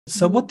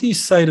So what do you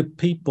say to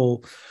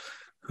people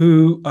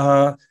who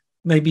are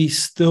maybe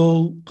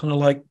still kind of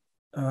like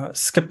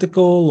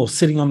skeptical or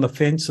sitting on the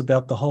fence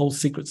about the whole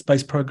secret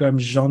space program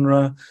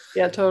genre?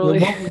 Yeah,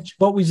 totally.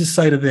 What would you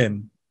say to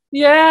them?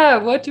 Yeah,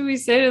 what do we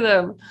say to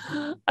them?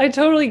 I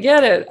totally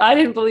get it. I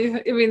didn't believe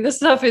it. I mean, this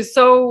stuff is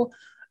so,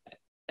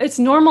 it's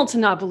normal to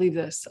not believe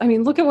this. I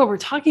mean, look at what we're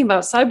talking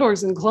about,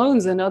 cyborgs and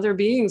clones and other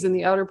beings in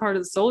the outer part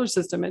of the solar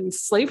system and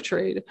slave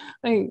trade.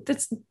 I mean,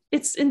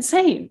 it's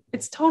insane.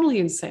 It's totally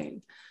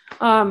insane.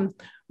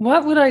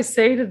 What would I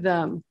say to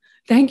them?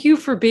 Thank you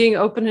for being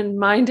open and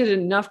minded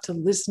enough to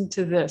listen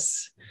to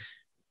this.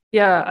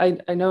 Yeah,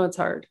 I know it's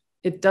hard.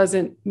 It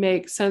doesn't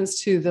make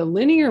sense to the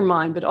linear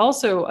mind, but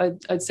also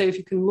I'd say if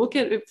you can look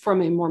at it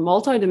from a more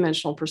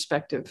multidimensional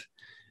perspective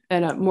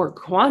and a more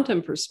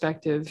quantum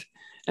perspective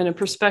and a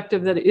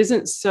perspective that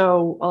isn't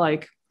so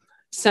like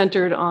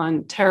centered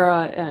on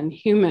Terra and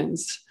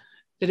humans,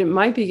 that it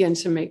might begin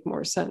to make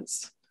more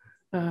sense.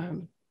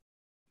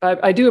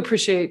 But I do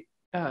appreciate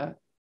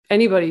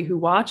anybody who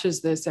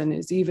watches this and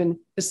is even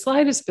the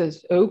slightest bit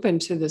open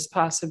to this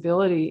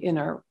possibility in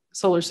our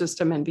solar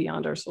system and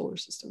beyond our solar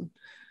system.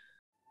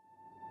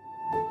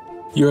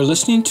 You're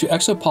listening to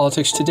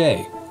Exopolitics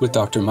Today with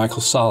Dr. Michael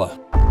Salla,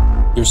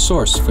 your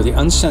source for the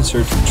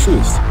uncensored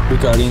truth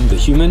regarding the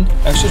human,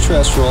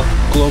 extraterrestrial,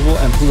 global,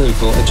 and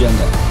political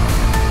agenda.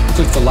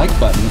 Click the like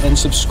button and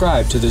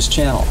subscribe to this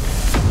channel.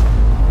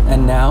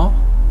 And now,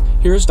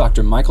 here's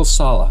Dr. Michael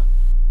Salla.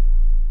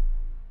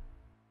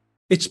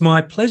 It's my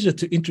pleasure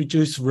to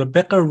introduce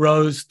Rebecca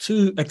Rose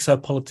to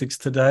Exopolitics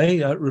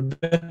Today.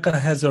 Rebecca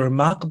has a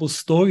remarkable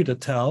story to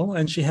tell,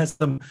 and she has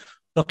some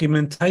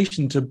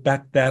documentation to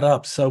back that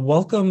up. So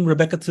welcome,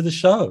 Rebecca, to the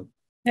show.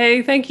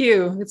 Hey, thank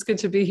you. It's good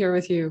to be here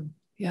with you.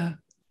 Yeah.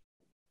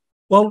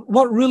 Well,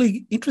 what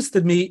really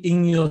interested me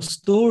in your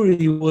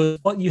story was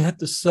what you had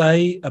to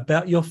say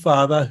about your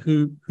father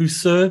who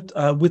served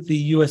with the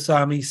US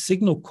Army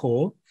Signal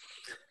Corps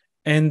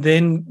and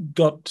then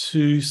got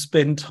to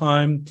spend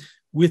time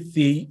with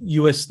the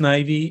US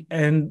Navy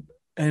and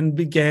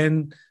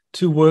began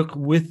to work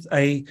with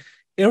a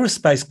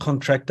aerospace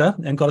contractor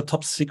and got a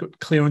top secret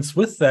clearance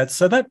with that.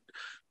 So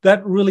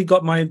that really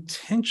got my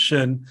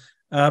attention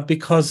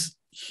because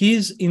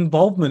his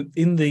involvement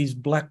in these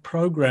black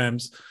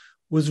programs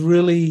was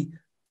really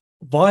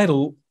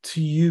vital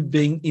to you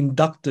being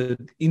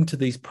inducted into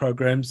these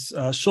programs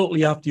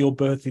shortly after your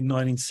birth in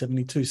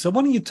 1972. So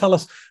why don't you tell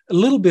us a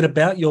little bit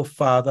about your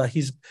father,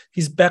 his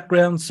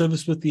background,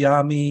 service with the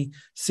Army,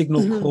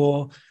 Signal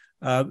Corps,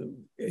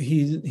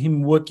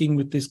 him working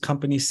with this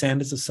company,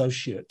 Sanders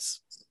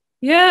Associates.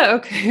 Yeah.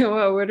 Okay.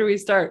 Well, where do we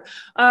start?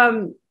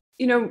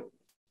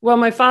 Well,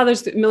 my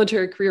father's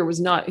military career was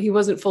not, he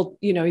wasn't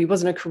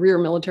a career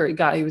military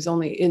guy. He was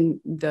only in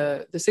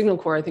the Signal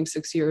Corps, I think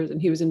 6 years,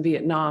 and he was in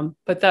Vietnam,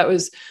 but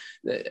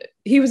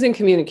he was in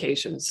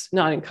communications,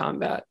 not in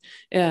combat.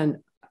 And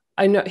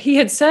I know he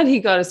had said he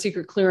got a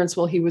secret clearance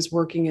while he was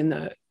working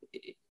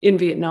in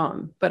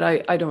Vietnam, but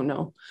I don't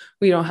know.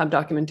 We don't have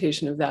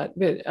documentation of that.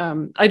 But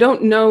I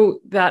don't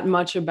know that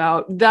much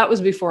about, that was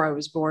before I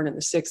was born in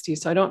the 60s.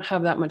 So I don't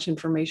have that much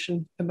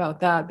information about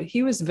that. But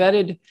he was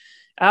vetted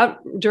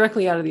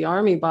directly out of the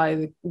Army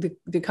by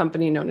the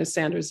company known as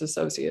Sanders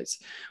Associates,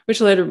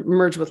 which later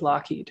merged with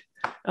Lockheed.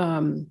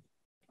 And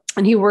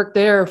he worked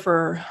there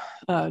for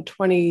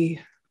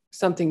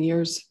 20-something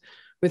years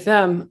with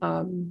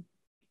them.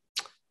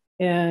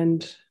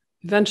 And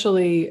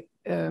eventually,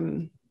 I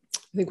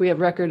think we have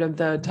record of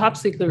the top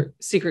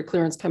secret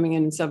clearance coming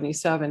in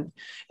 77.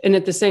 And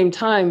at the same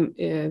time,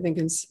 I think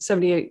in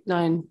 78,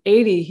 9,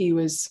 80, he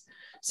was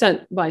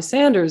sent by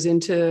Sanders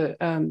into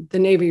the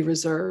Navy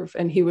Reserve,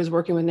 and he was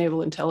working with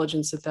naval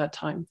intelligence at that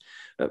time.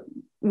 But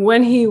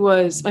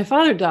my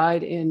father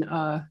died in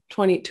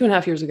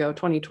 2.5 years ago,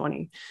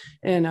 2020.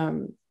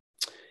 And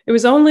it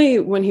was only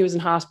when he was in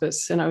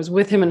hospice, and I was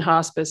with him in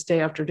hospice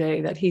day after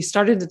day, that he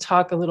started to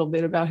talk a little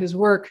bit about his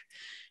work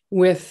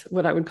with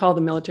what I would call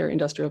the military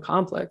industrial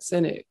complex.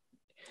 And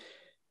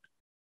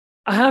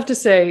I have to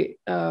say,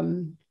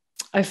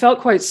 I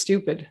felt quite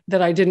stupid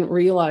that I didn't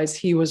realize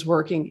he was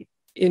working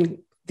in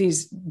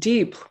these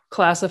deep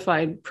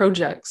classified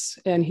projects.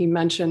 And he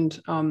mentioned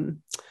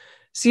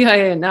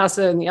CIA and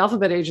NASA and the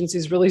alphabet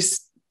agencies really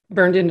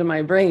burned into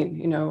my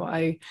brain.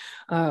 I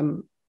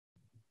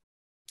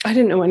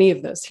didn't know any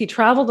of this. He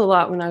traveled a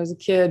lot when I was a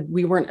kid.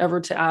 We weren't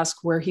ever to ask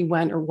where he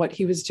went or what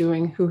he was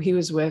doing, who he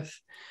was with.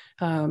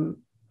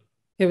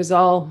 It was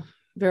all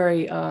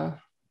very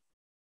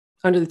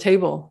under the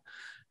table.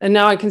 And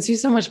now I can see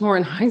so much more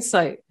in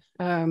hindsight.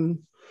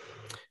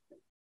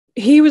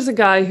 He was a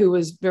guy who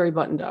was very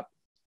buttoned up.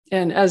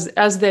 And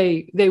as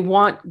they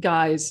want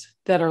guys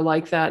that are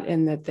like that,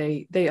 and that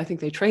I think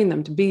they train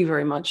them to be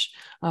very much,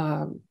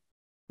 don't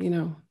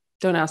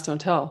ask, don't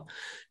tell,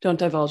 don't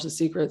divulge the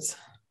secrets.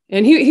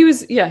 And he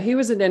was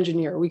an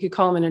engineer. We could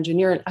call him an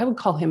engineer, and I would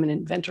call him an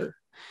inventor.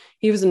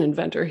 He was an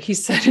inventor. He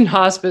said in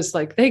hospice,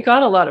 like, they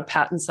got a lot of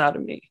patents out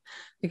of me.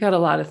 They got a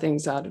lot of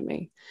things out of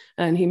me.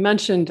 And he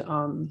mentioned,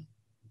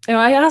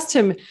 I asked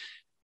him,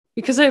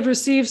 because I've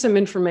received some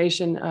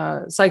information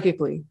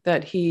psychically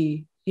that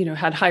he,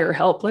 had higher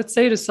help, let's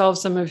say, to solve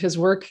some of his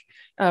work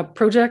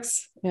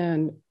projects.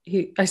 And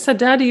I said,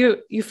 Dad,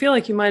 do you feel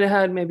like you might have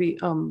had maybe,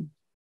 and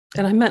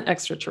I meant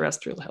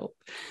extraterrestrial help.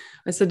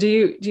 I said,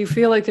 do you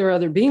feel like there are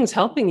other beings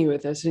helping you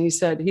with this?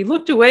 And he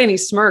looked away and he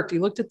smirked. He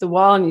looked at the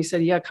wall and he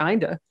said, yeah,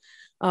 kind of.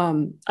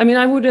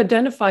 I would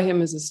identify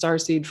him as a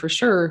starseed for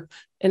sure.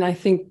 And I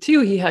think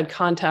too, he had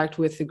contact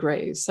with the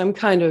Greys, some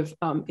kind of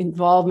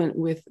involvement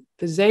with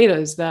the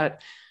Zetas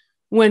that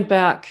went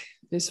back,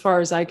 as far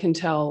as I can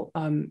tell,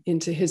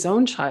 into his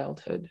own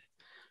childhood.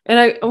 And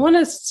I want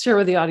to share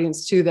with the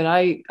audience too, that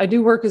I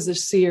do work as a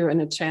seer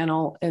and a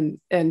channel.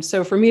 And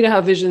so for me to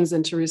have visions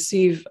and to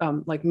receive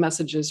like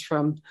messages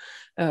from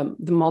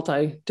the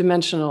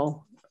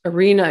multi-dimensional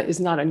arena is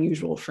not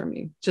unusual for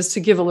me. Just to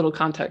give a little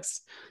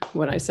context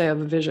when I say I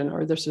have a vision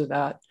or this or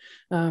that.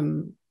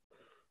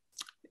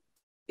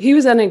 He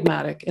was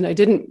enigmatic, and I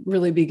didn't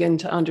really begin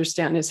to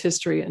understand his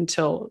history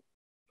until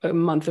a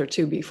month or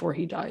two before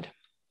he died.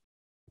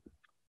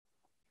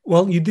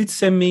 Well, you did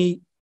send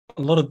me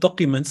a lot of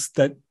documents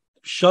that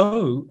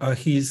show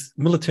his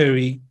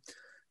military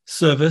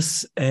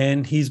service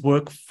and his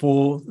work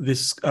for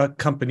this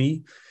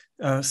company,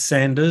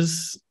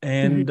 Sanders,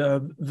 and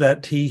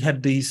that he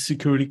had these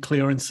security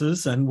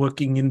clearances and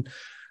working in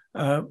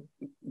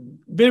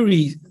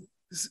very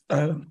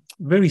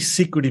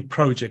secretive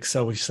projects,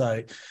 shall we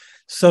say.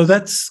 So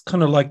that's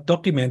kind of like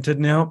documented.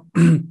 Now,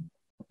 in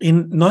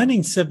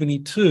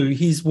 1972,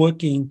 he's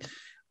working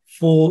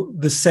for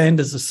the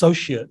Sanders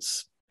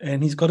Associates,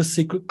 and he's got a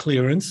secret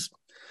clearance,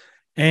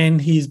 and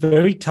he's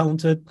very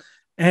talented.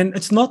 And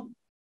it's not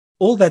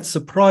all that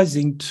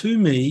surprising to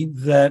me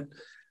that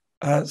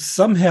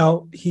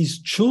somehow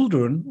his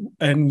children,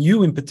 and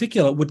you in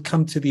particular, would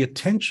come to the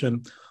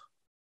attention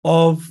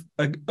of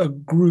a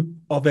group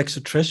of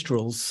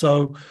extraterrestrials.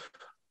 So,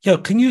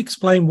 can you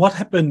explain what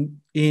happened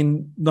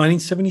in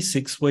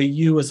 1976 where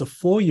you as a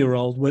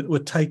 4-year-old were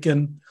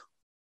taken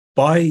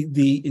by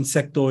the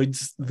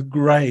insectoids, the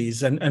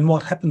Greys, and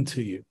what happened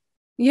to you?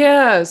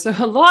 Yeah, so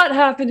a lot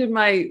happened in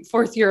my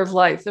 4th year of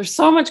life. There's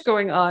so much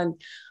going on.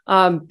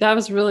 That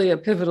was really a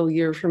pivotal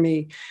year for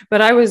me.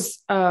 But I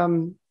was,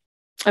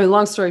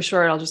 long story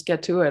short, I'll just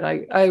get to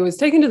it. I was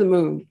taken to the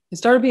moon. I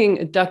started being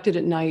abducted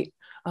at night.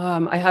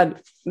 I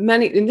had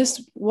many, and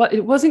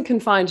it wasn't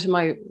confined to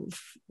my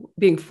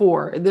being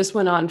 4. This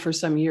went on for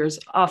some years,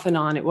 off and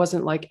on. It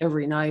wasn't like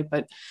every night,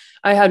 but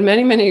I had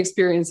many, many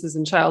experiences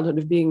in childhood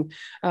of being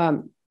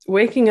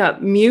waking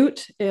up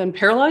mute and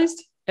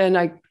paralyzed. And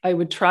I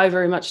would try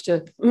very much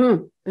to, I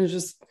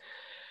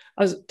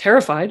was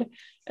terrified.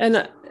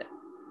 And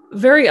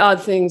very odd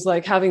things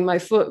like having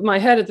my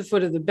head at the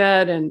foot of the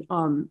bed, and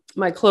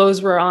my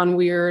clothes were on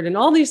weird, and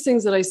all these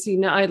things that I see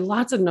now. I had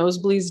lots of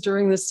nosebleeds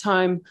during this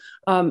time.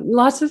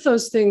 Lots of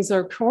those things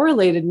are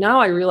correlated now,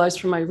 I realize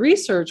from my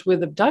research,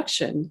 with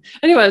abduction.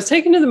 Anyway, I was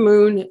taken to the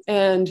moon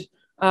and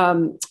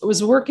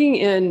was working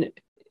in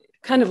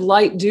kind of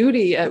light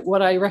duty at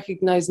what I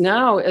recognize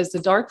now as the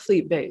Dark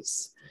Fleet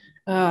base.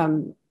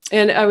 And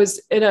I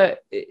was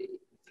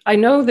I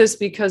know this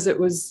because it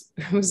was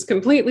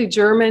completely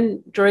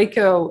German,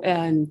 Draco,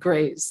 and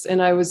Greys.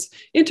 And I was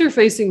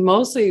interfacing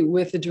mostly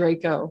with the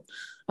Draco.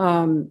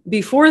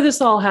 Before this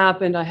all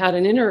happened, I had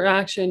an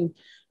interaction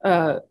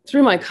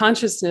through my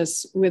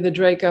consciousness with a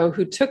Draco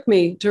who took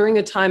me during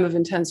a time of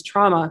intense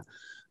trauma,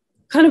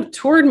 kind of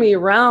toured me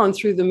around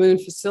through the moon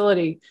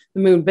facility,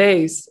 the moon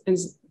base, and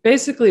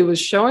basically was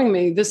showing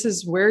me, this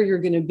is where you're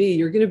going to be.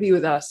 You're going to be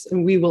with us,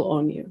 and we will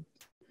own you.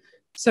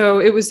 So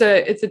it was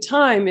at the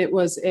time, it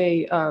was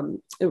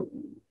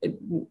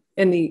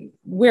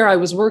where I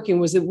was working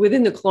was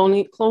within the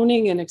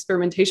cloning and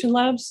experimentation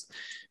labs.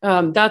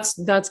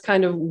 That's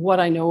kind of what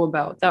I know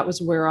about. That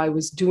was where I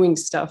was doing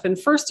stuff. And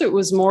first it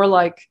was more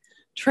like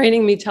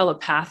training me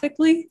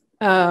telepathically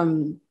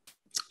to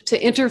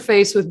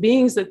interface with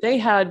beings that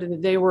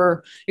they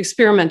were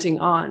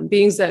experimenting on,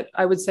 beings that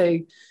I would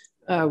say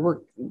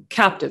were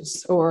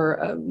captives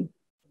or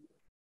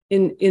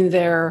in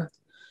their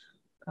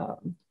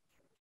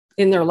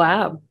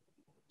lab.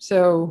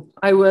 So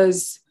I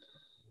was,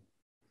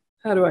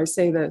 how do I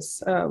say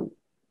this?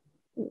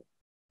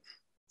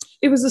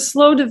 It was a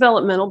slow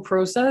developmental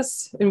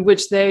process in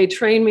which they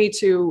trained me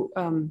to,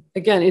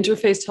 again,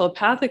 interface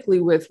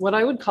telepathically with what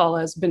I would call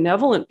as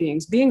benevolent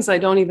beings I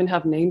don't even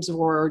have names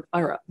for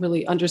or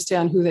really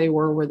understand who they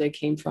were, where they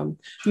came from,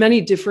 many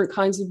different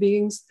kinds of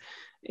beings.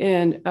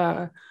 And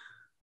it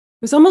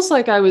was almost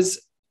like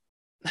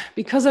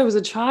because I was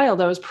a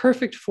child, I was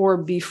perfect for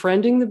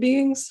befriending the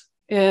beings.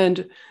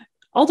 And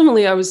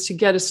ultimately, I was to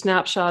get a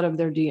snapshot of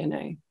their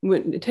DNA,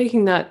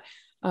 taking that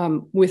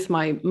with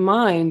my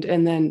mind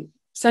and then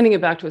sending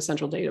it back to a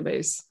central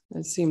database.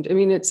 It seemed,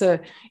 it's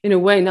in a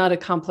way, not a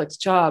complex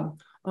job.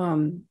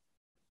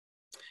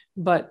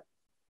 But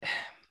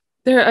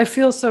I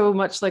feel so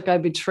much like I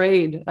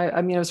betrayed.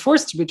 I was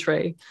forced to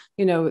betray,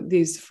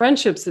 these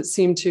friendships that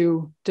seemed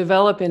to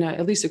develop in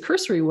at least a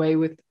cursory way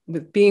with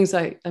beings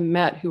I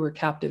met who were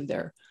captive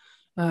there.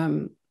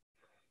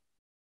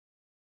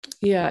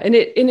 Yeah.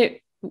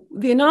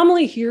 The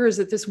anomaly here is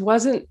that this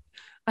wasn't,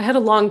 I had a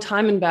long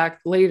time and back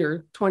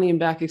later, 20 and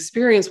back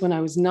experience when I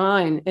was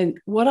 9. And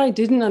what I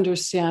didn't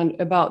understand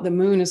about the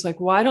moon is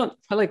why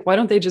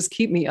don't they just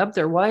keep me up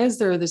there? Why is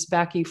there this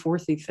backy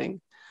forthy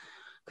thing?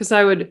 Because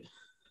I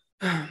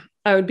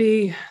would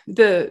be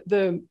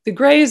the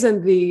Greys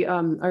and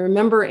I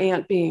remember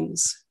ant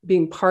beings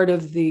being part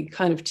of the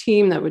kind of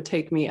team that would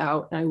take me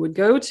out. And I would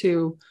go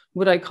to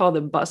what I call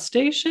the bus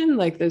station,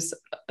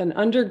 an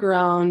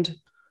underground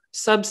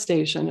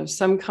substation of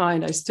some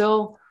kind. I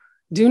still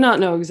do not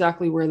know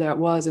exactly where that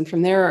was. And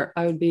from there,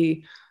 I would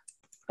be,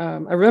 I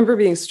remember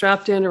being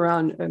strapped in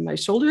around my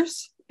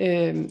shoulders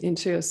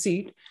into a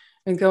seat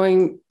and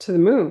going to the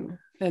moon.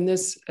 And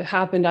this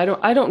happened,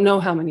 I don't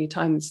know how many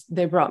times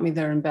they brought me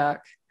there and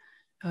back.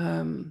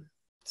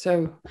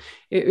 So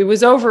it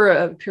was over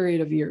a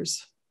period of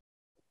years.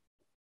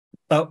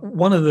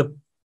 One of the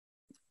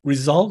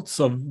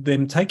results of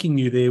them taking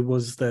you there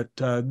was that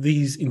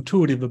these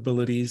intuitive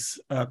abilities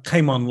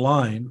came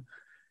online.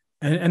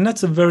 And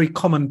that's a very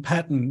common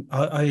pattern.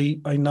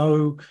 I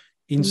know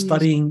in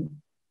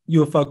studying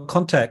UFO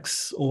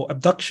contacts or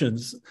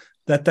abductions,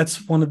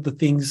 that's one of the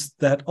things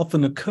that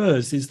often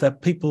occurs is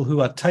that people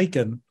who are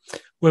taken,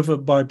 whether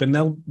by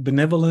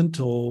benevolent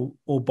or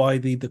by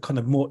the kind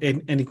of more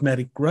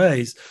enigmatic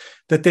Greys,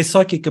 that their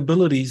psychic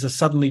abilities are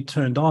suddenly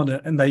turned on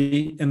and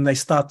they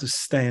start to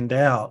stand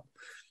out.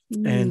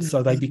 And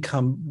so they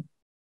become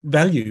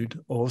valued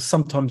or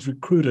sometimes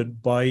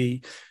recruited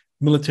by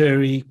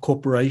military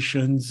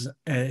corporations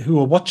who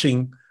are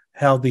watching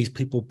how these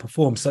people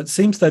perform. So it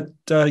seems that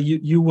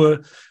you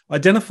were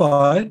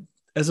identified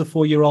as a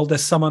 4-year-old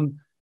as someone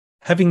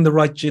having the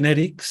right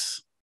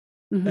genetics,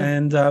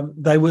 and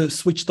they were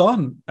switched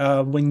on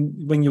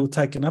when you were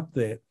taken up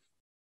there.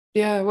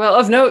 Yeah, well,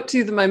 of note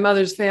too, that my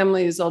mother's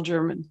family is all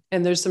German,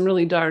 and there's some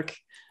really dark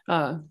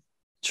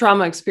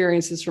trauma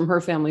experiences from her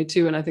family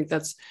too. And I think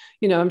that's,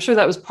 I'm sure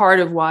that was part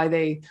of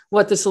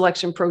what the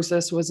selection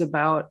process was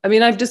about. I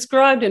mean, I've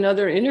described in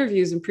other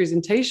interviews and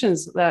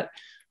presentations that,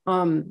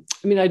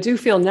 I do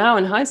feel now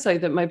in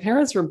hindsight that my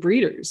parents were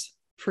breeders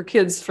for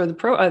kids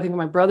I think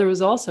my brother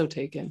was also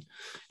taken.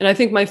 And I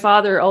think my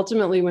father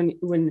ultimately,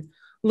 when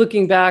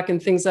looking back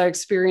and things I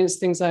experienced,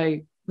 things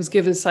I was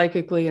given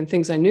psychically and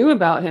things I knew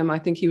about him, I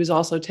think he was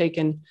also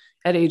taken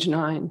at age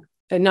 9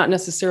 and not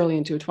necessarily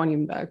into a 20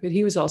 and back, but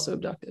he was also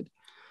abducted.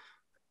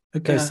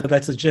 Okay, yeah. So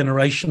that's a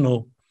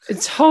generational. It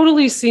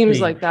totally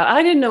seems like that.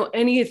 I didn't know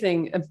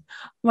anything.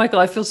 Michael,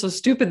 I feel so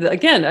stupid that,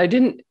 again, I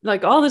didn't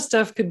all this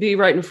stuff could be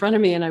right in front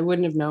of me and I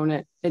wouldn't have known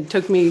it. It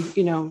took me,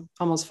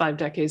 almost 5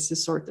 decades to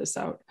sort this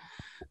out.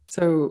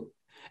 So,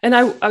 and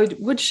I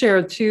would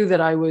share too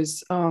that I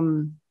was,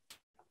 again,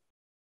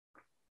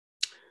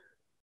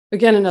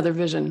 another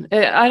vision.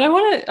 And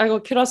I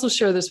could also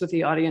share this with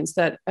the audience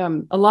that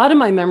a lot of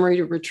my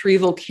memory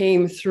retrieval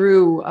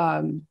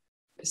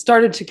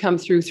started to come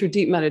through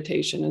deep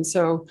meditation. And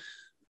so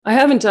I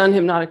haven't done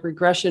hypnotic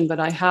regression, but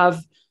I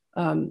have,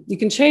 you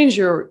can change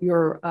your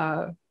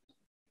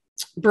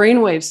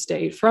brainwave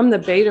state from the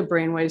beta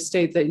brainwave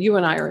state that you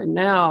and I are in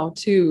now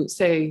to,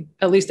 say,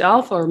 at least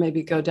alpha, or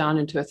maybe go down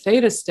into a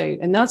theta state.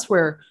 And that's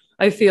where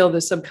I feel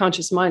the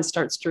subconscious mind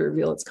starts to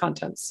reveal its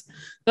contents.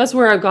 That's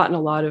where I've gotten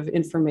a lot of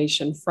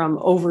information from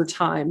over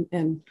time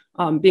and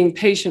being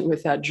patient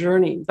with that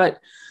journey. But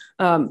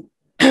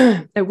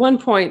at one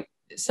point,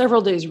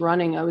 several days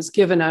running, I was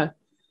given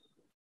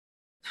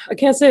I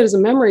can't say it was a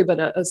memory, but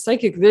a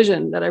psychic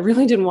vision that I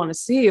really didn't want to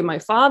see of my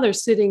father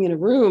sitting in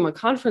a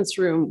conference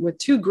room with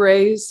 2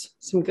 Greys,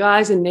 some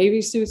guys in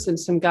Navy suits and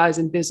some guys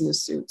in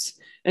business suits.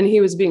 And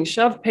he was being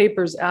shoved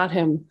papers at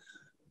him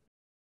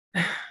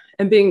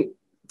and being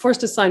forced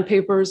to sign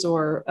papers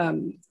or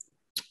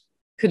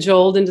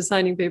cajoled into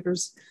signing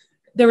papers.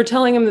 They were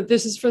telling him that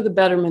this is for the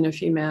betterment of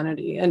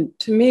humanity. And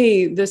to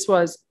me, this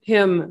was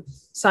him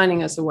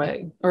signing us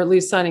away, or at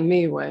least signing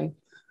me away.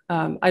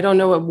 I don't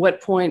know at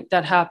what point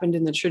that happened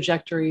in the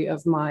trajectory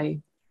of my,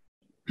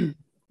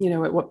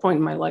 at what point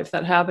in my life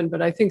that happened, but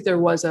I think there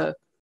was a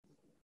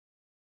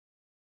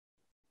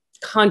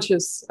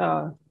conscious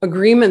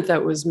agreement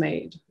that was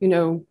made,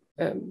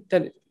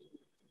 that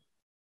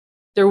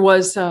there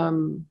was,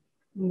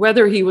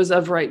 whether he was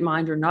of right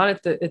mind or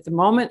not at the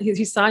moment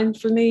he signed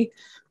for me,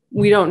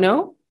 we don't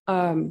know.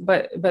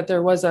 But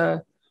there was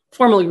a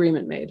formal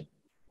agreement made,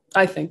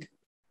 I think.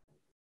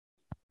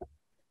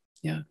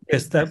 Yeah.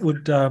 Yes, that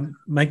would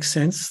make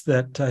sense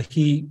that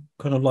he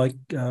kind of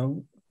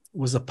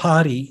was a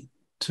party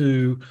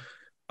to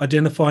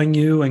identifying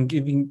you and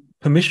giving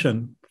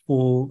permission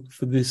for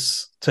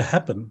this to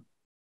happen.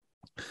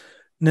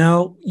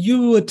 Now,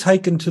 you were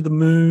taken to the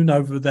moon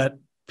over that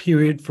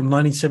period from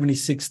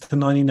 1976 to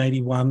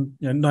 1981,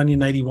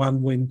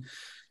 1981 when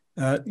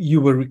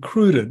you were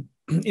recruited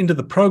into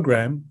the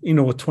program,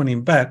 20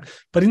 and back.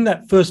 But in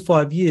that first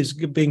 5 years,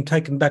 being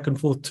taken back and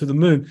forth to the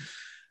moon.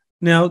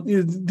 Now,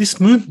 this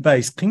moon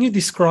base, can you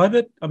describe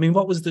it? I mean,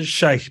 what was the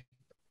shape?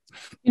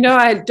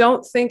 I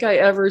don't think I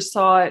ever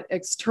saw it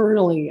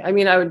externally. I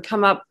mean, I would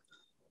come up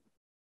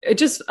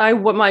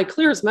what my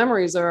clearest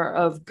memories are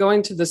of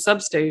going to the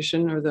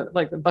substation or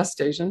the bus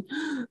station,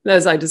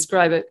 as I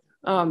describe it,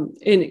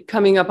 in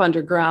coming up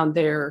underground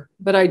there.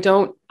 But I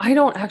don't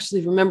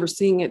actually remember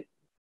seeing it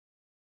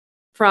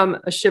from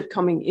a ship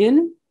coming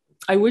in.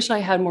 I wish I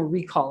had more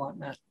recall on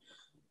that.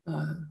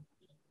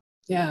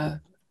 Yeah.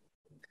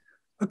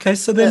 Okay,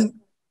 so then,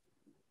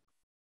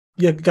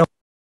 yeah, go.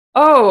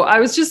 Oh, I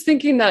was just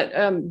thinking that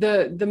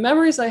the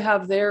memories I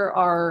have there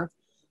are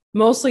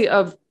mostly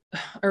of,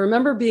 I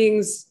remember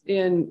beings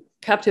in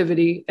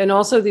captivity, and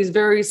also these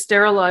very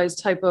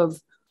sterilized type of,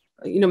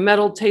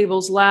 metal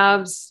tables,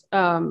 labs,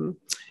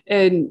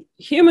 and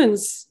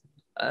humans,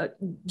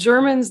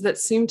 Germans that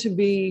seemed to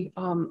be,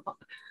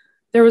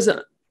 there was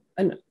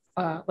an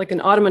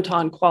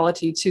automaton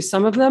quality to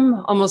some of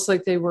them, almost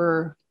like they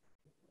were,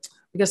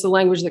 I guess the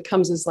language that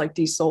comes is like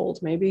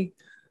desouled, maybe,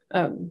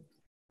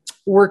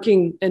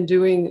 working and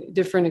doing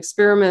different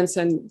experiments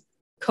and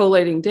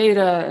collating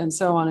data and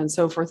so on and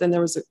so forth. And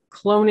there was a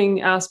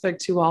cloning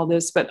aspect to all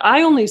this, but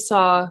I only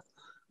saw,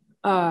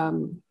 I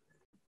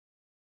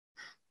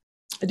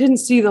didn't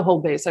see the whole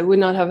base. I would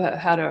not have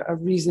had a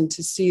reason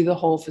to see the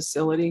whole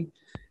facility.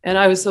 And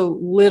I was so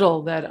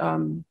little that, a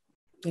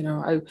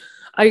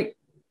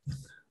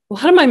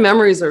lot of my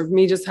memories are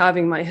me just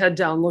having my head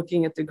down,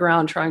 looking at the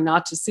ground, trying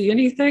not to see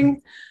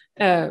anything.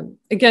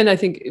 Again, I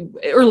think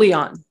early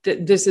on,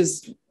 this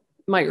is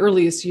my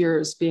earliest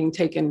years being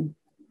taken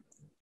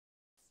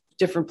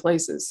different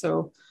places.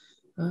 So,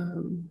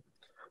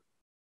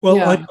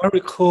 I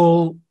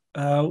recall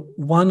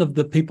one of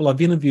the people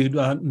I've interviewed,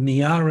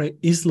 Niara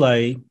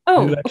Islay,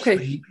 who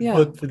actually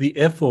worked for the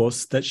Air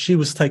Force, that she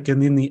was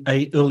taken in the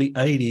early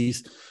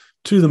 80s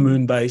to the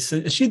moon base.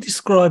 And she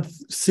described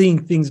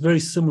seeing things very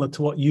similar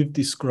to what you've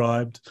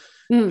described.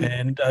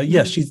 And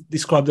she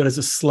described it as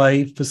a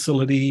slave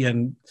facility,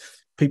 and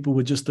people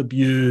were just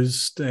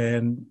abused,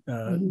 and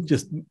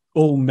just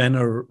all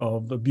manner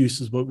of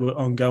abuses were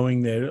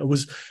ongoing there. It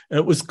was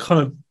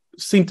kind of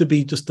seemed to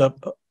be just an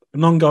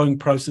ongoing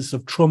process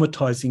of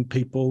traumatizing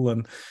people,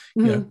 and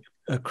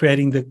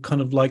creating the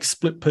kind of like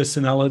split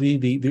personality,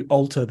 the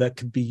alter that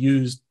could be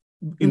used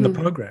in the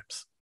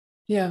programs.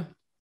 Yeah.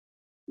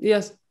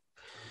 Yes.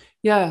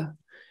 Yeah.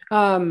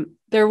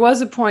 There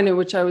was a point at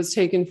which I was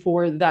taken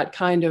for that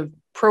kind of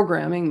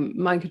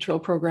programming, mind control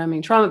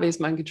programming, trauma-based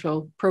mind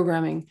control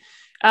programming,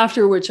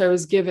 after which I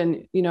was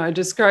given, I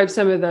described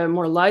some of the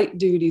more light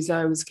duties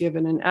I was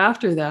given. And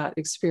after that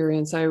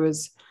experience, I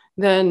was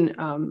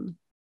then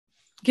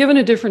given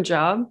a different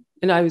job,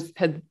 and I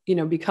had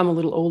become a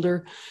little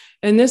older.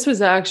 And this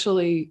was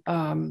actually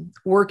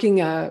working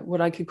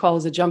what I could call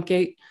as a jump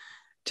gate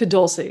to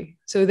Dulce.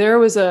 So there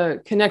was a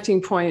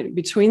connecting point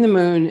between the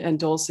moon and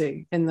Dulce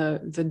in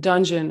the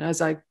dungeon,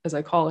 as I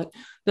call it,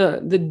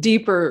 the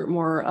deeper,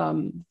 more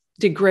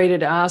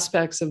degraded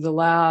aspects of the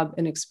lab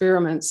and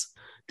experiments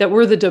that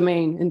were the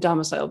domain and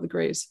domicile of the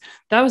Greys.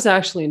 That was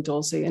actually in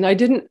Dulce. And I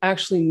didn't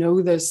actually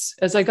know this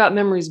as I got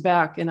memories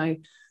back. And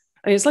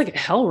it's like a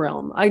hell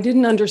realm. I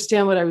didn't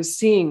understand what I was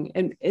seeing.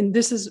 And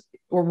this is,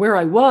 or where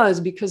I was,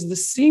 because the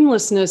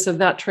seamlessness of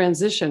that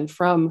transition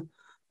from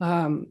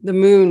the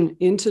moon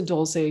into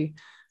Dulce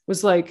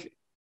was like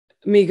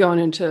me going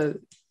into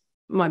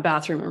my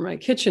bathroom or my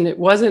kitchen. It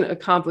wasn't a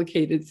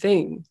complicated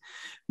thing.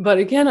 But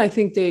again, I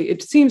think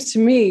it seems to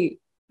me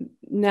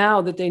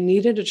now that they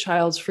needed a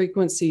child's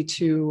frequency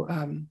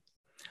to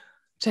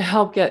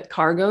help get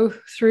cargo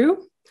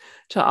through,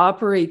 to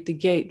operate the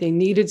gate. They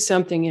needed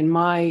something in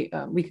my,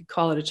 we could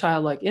call it a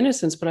childlike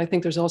innocence, but I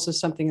think there's also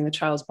something in the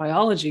child's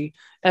biology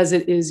as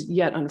it is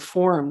yet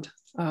unformed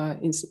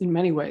in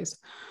many ways.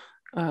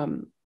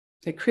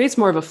 It creates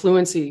more of a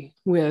fluency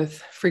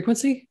with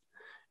frequency,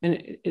 and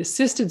it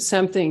assisted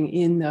something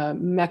in the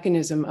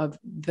mechanism of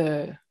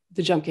the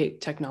jump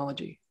gate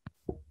technology.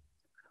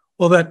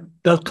 Well, that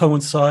does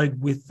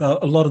coincide with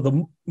a lot of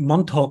the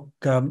Montauk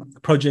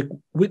Project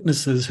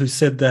witnesses who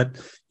said that,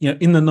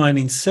 in the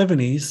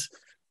 1970s,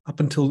 up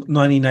until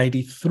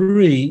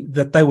 1983,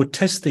 that they were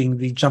testing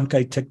the jump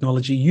gate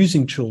technology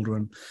using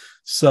children.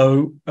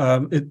 So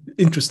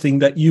interesting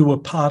that you were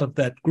part of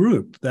that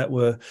group that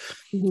were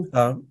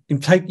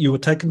you were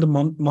taken to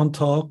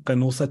Montauk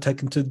and also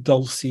taken to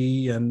Dulce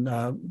and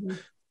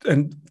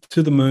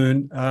to the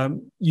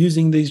moon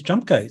using these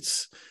jump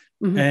gates.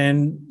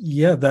 And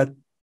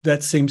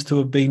that seems to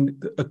have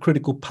been a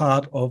critical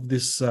part of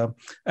this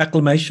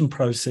acclimation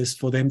process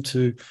for them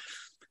to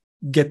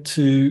get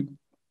to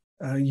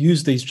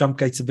use these jump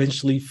gates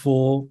eventually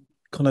for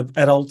kind of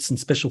adults and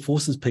special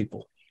forces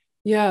people.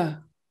 Yeah.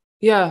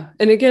 Yeah.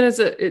 And again,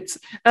 it's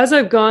as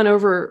I've gone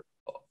over,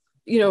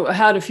 I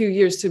had a few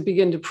years to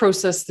begin to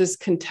process this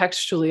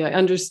contextually. I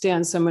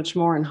understand so much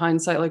more in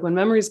hindsight. Like when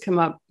memories came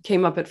up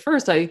at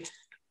first, I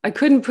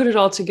couldn't put it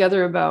all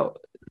together about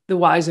the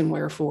whys and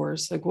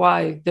wherefores, like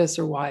why this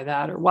or why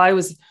that, or why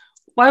was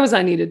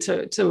I needed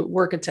to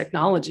work a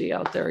technology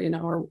out there,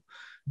 or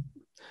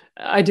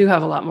I do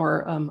have a lot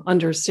more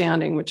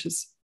understanding, which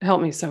has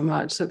helped me so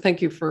much. So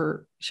thank you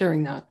for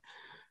sharing that.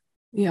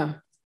 Yeah.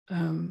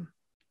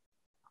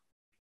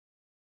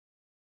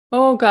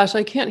 Oh gosh,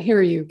 I can't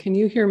hear you. Can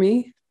you hear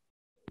me?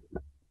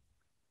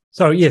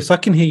 Sorry, yes, I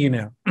can hear you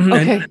now.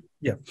 Okay.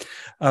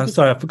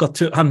 Sorry, I forgot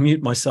to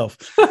unmute myself.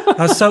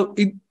 So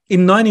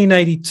in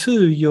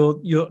 1982,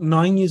 you're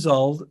 9 years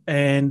old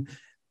and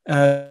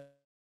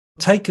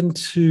taken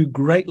to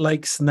Great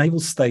Lakes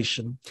Naval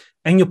Station,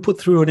 and you're put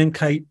through an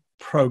MK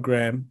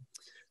program.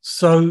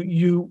 So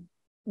you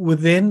were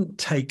then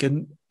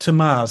taken to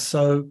Mars.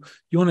 So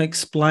you want to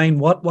explain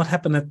what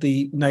happened at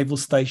the naval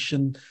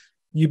station?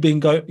 You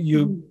being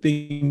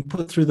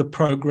put through the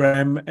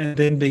program and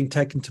then being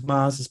taken to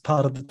Mars as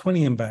part of the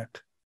 20 and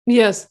back.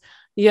 Yes.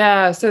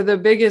 Yeah. So the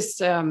biggest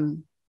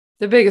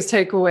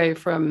takeaway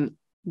from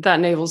that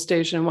naval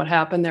station, what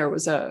happened there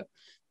was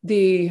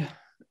the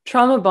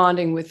trauma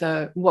bonding with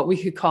what we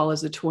could call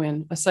as a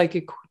twin, a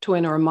psychic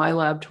twin or a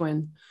MyLab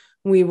twin.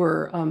 We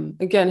were,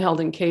 again,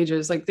 held in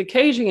cages. Like the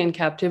caging and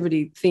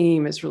captivity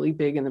theme is really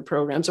big in the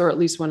programs, or at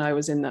least when I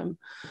was in them.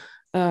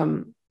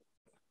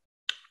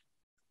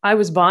 I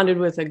was bonded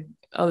with a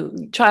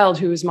child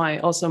who was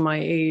also my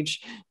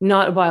age,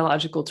 not a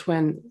biological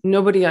twin,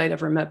 nobody I'd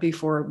ever met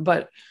before,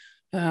 but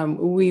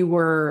we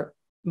were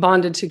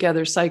bonded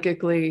together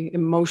psychically,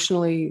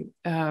 emotionally,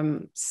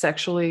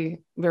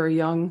 sexually, very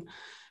young,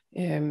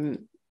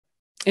 and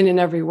in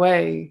every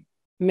way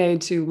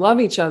made to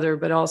love each other,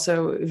 but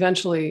also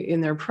eventually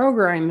in their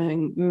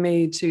programming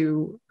made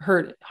to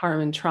hurt, harm,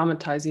 and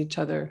traumatize each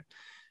other.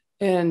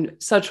 And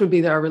such would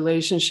be our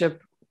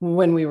relationship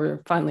when we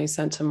were finally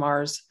sent to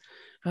Mars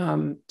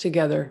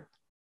together.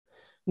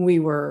 We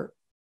were,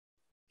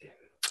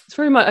 it's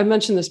very much, I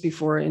mentioned this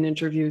before in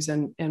interviews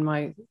and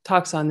my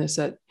talks on this,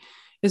 that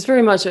it's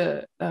very much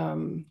the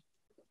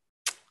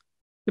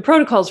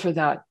protocols for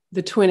that,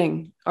 the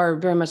twinning, are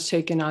very much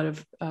taken out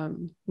of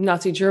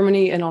Nazi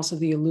Germany and also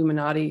the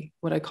Illuminati,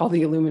 what I call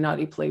the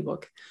Illuminati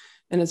playbook.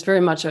 And it's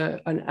very much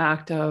an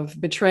act of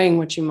betraying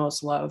what you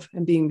most love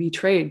and being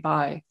betrayed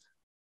by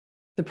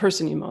the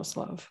person you most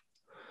love.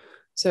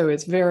 So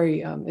it's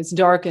very, it's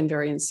dark and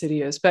very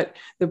insidious. But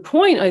the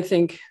point, I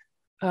think,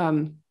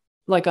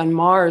 like on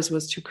Mars,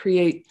 was to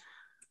create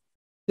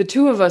the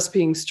two of us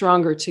being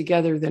stronger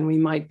together than we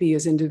might be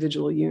as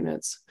individual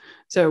units.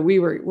 So we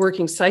were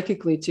working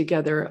psychically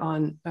together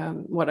on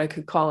what I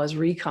could call as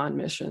recon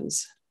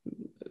missions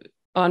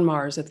on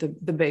Mars at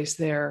the base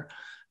there.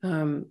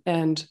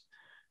 And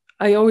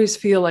I always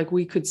feel like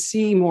we could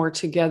see more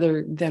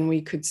together than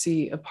we could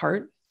see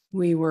apart.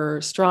 We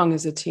were strong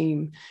as a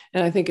team.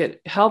 And I think it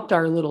helped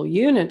our little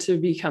unit to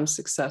become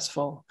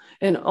successful.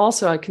 And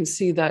also I can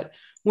see that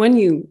when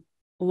you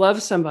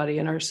love somebody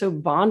and are so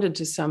bonded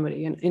to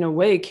somebody and in a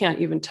way can't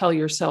even tell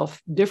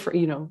yourself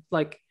different,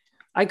 like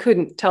I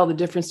couldn't tell the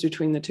difference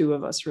between the two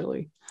of us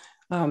really.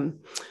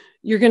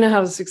 You're going to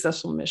have a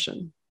successful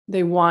mission.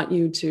 They want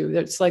you to.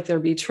 It's like they're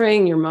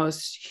betraying your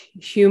most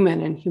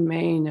human and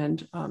humane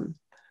and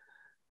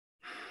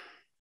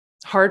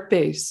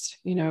heart-based,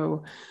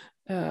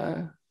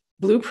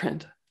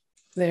 blueprint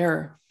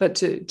there, but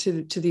to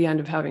the end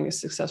of having a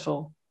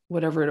successful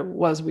whatever it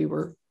was we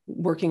were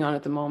working on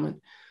at the moment.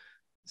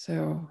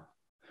 So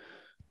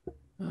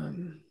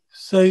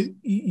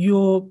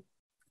you're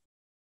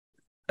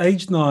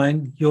age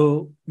 9,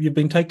 you've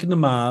been taken to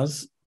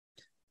Mars,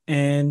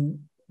 and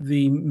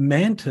the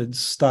mantids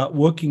start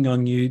working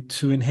on you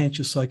to enhance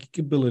your psychic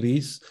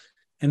abilities,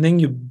 and then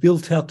you're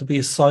built out to be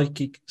a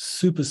psychic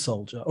super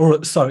soldier, or a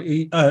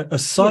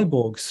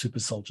cyborg super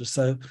soldier.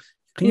 So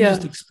can you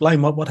just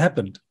explain what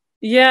happened?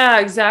 Yeah,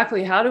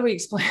 exactly. How do we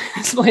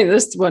explain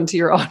this one to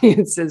your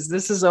audiences?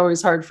 This is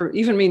always hard for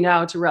even me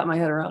now to wrap my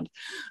head around.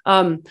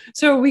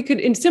 So we could,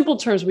 in simple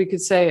terms, we could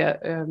say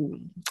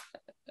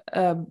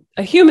a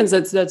human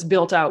that's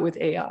built out with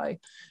AI,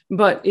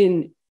 but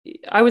I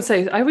always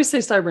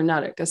say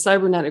cybernetic, a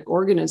cybernetic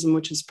organism,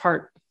 which is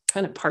part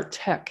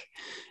tech.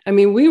 I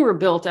mean, we were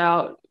built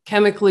out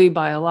chemically,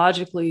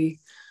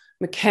 biologically,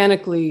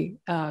 mechanically,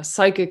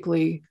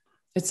 psychically,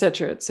 et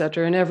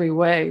cetera, in every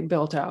way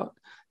built out.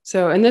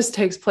 So, and this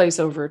takes place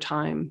over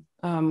time.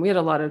 We had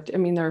a lot of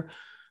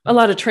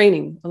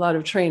training,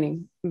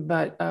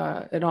 but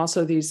and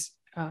also these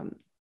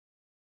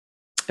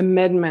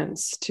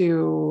amendments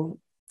to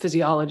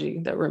physiology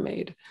that were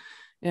made.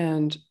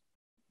 And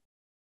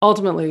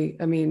ultimately,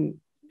 I mean,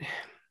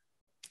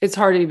 it's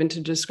hard even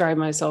to describe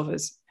myself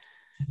as,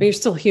 you're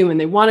still human.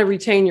 They want to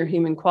retain your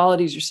human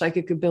qualities, your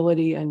psychic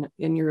ability, and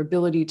your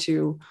ability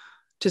to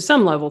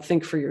some level,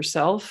 think for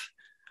yourself.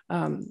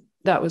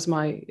 That was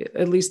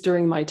at least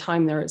during my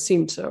time there, it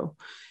seemed so.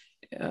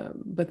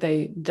 But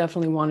they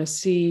definitely want to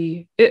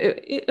see,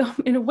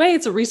 in a way,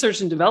 it's a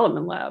research and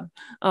development lab.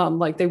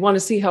 Like they want to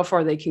see how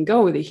far they can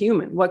go with a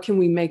human. What can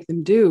we make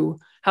them do?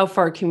 How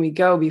far can we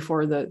go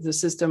before the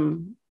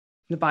system,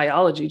 the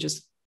biology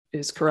just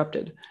is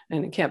corrupted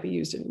and it can't be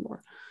used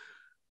anymore?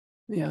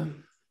 Yeah.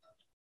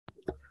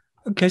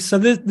 Okay, so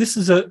this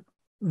is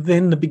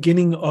then the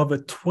beginning of a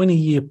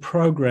 20-year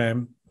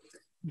program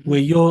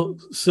where you're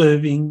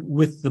serving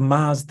with the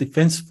Mars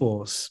Defense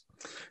Force.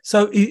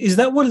 So is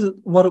that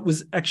what it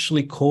was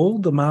actually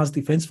called, the Mars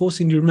Defense Force?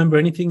 And do you remember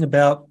anything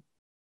about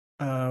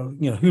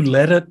who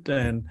led it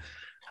and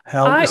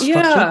how it was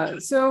structured? Yeah.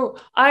 So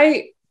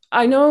I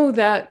know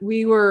that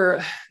we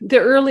were, the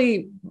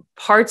early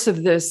parts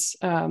of this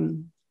I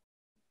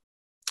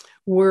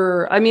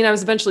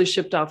was eventually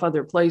shipped off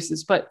other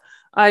places, but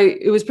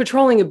it was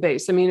patrolling a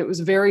base. I mean, it was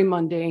very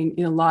mundane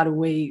in a lot of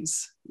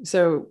ways.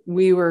 So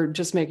we were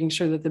just making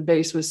sure that the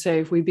base was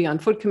safe. We'd be on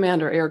foot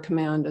command or air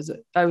command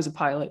I was a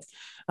pilot,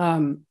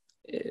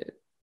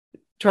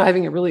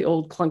 driving a really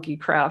old clunky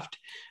craft.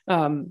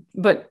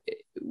 But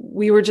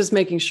we were just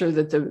making sure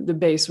that the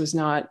base was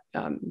not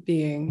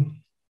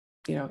being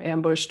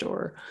ambushed,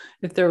 or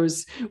if there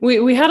was,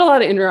 we had a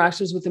lot of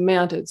interactions with the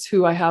mantids,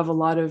 who I have a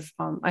lot of,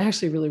 I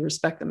actually really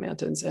respect the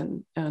mantids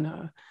and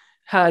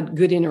had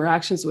good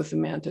interactions with the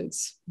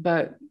mantids,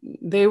 but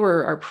they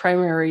were our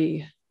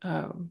primary,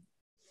 how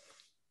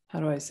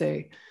do I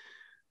say,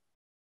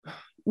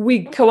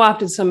 we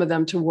co-opted some of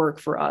them to work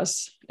for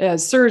us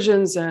as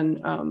surgeons.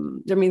 And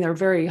they're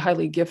very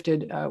highly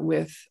gifted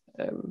with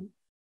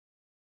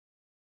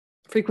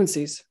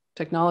frequencies,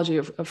 technology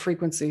of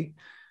frequency.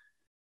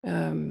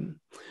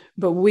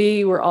 But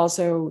we were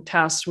also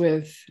tasked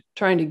with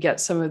trying to get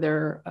some of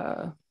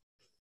their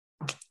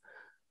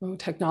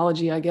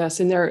technology, I guess.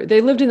 And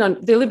they lived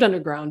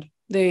underground.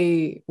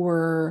 They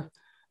were,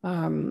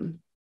 to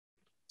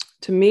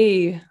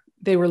me,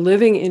 they were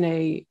living in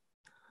a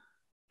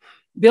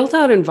built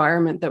out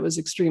environment that was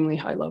extremely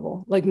high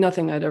level, like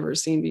nothing I'd ever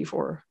seen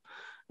before.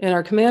 And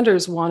our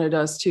commanders wanted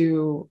us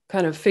to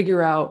kind of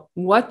figure out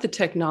what the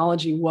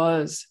technology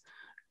was,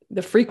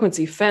 the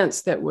frequency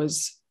fence that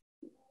was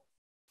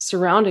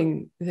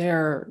surrounding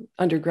their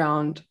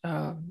underground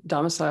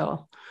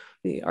domicile,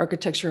 the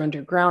architecture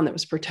underground that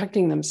was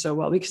protecting them so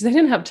well, because they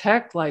didn't have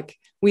tech like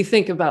we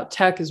think about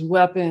tech as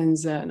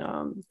weapons and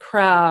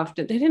craft.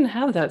 They didn't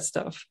have that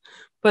stuff,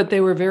 but they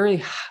were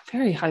very,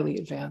 very highly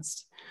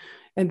advanced.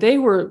 And they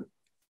were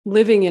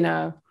living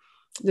in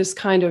this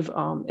kind of,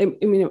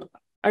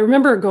 I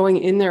remember going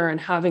in there and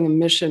having a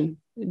mission.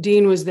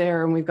 Dean was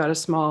there, and we've got a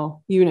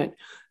small unit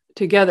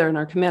together, and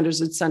our commanders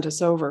had sent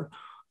us over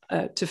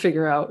to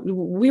figure out.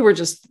 We were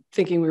just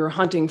thinking we were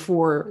hunting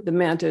for the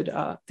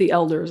mantid, the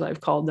elders,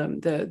 I've called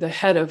them, the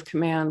head of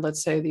command,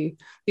 let's say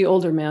the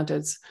older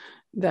mantids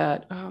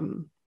that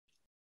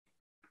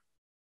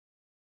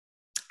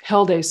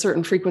held a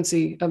certain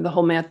frequency of the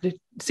whole mantid,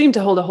 seemed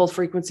to hold a whole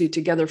frequency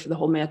together for the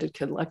whole mantid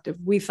collective.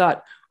 We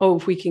thought,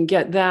 if we can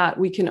get that,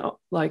 we can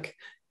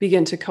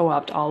begin to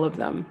co-opt all of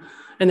them,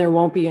 and there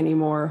won't be any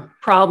more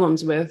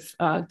problems with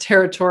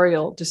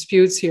territorial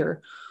disputes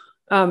here.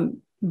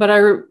 But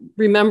I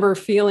remember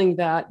feeling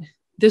that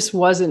this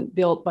wasn't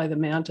built by the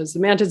mantids. The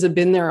mantids had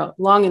been there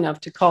long enough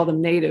to call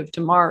them native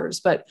to Mars,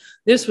 but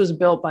this was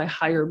built by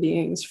higher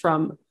beings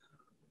from,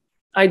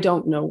 I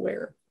don't know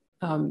where,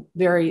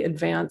 very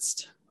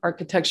advanced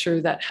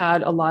architecture that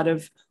had a lot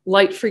of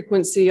light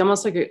frequency,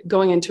 almost like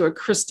going into a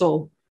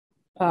crystalline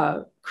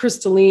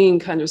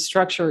kind of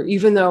structure,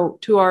 even though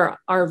to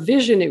our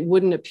vision, it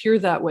wouldn't appear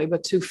that way,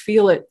 but to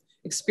feel it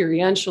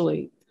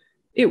experientially,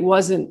 it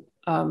wasn't,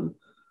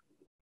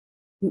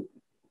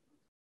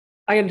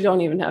 I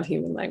don't even have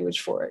human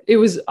language for it. It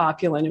was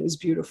opulent, it was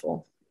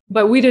beautiful.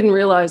 But we didn't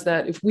realize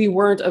that if we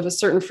weren't of a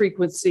certain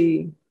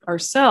frequency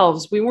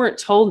ourselves, we weren't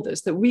told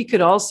this, that we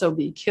could also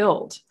be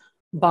killed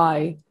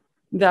by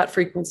that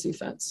frequency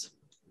fence.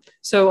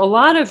 So a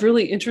lot of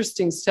really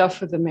interesting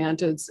stuff with the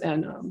mantids,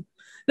 and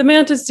the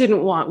mantids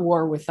didn't want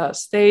war with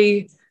us.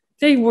 They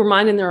were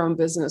minding their own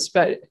business,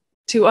 but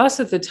to us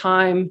at the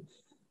time,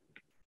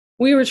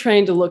 we were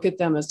trained to look at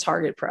them as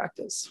target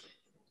practice.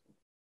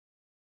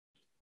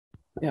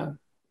 Yeah.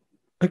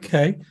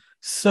 Okay.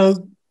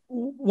 So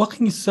what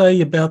can you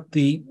say about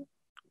the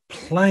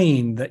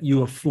plane that you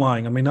were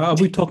flying? I mean, are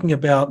we talking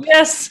about...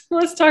 Yes,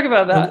 let's talk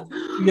about that.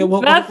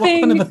 What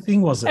kind of a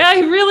thing was it?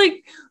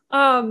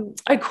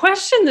 I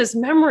questioned this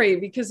memory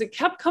because it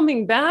kept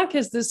coming back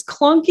as this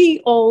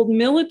clunky old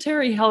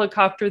military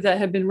helicopter that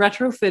had been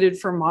retrofitted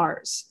for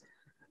Mars.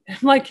 I'm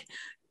like,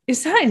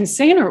 is that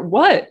insane or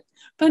what?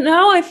 But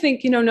now I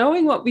think,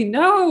 knowing what we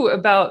know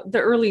about the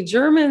early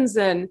Germans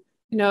and,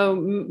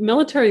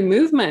 military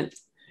movement,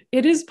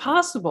 it is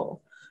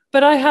possible.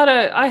 But I had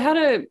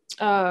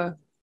a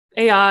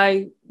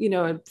AI,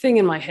 a thing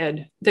in my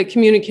head that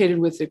communicated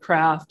with the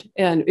craft.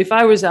 And if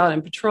I was out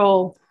on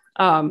patrol,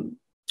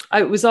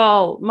 it was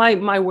all my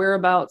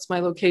whereabouts, my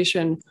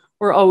location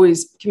were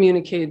always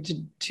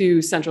communicated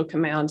to Central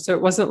Command. So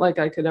it wasn't like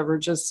I could ever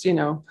just,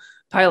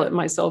 pilot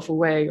myself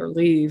away or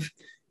leave.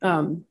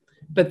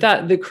 But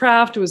the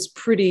craft was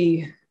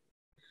pretty,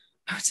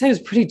 I would say it was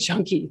pretty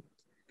junky.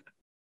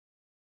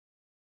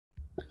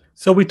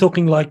 So we're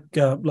talking like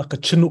a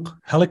Chinook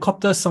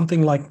helicopter,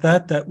 something like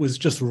that was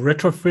just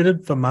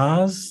retrofitted for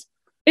Mars?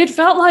 It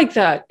felt like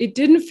that. It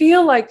didn't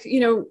feel like,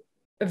 a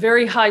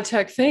very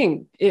high-tech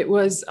thing. It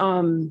was,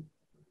 I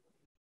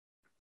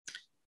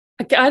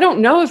don't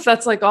know if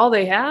that's like all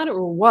they had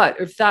or what,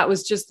 if that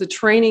was just the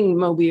training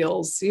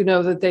mobiles,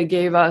 that they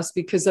gave us,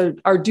 because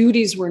our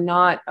duties were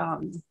not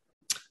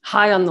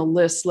high on the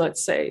list,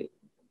 let's say.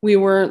 We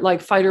weren't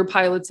like fighter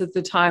pilots at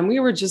the time. We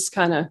were just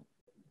kind of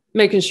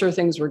making sure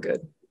things were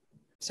good.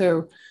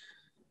 So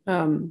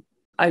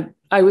I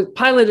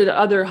piloted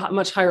other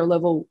much higher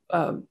level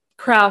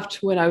craft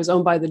when I was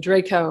owned by the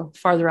Draco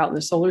farther out in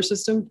the solar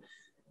system.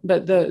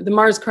 But the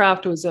Mars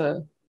craft was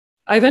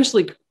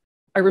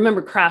I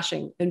remember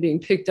crashing and being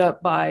picked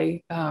up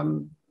by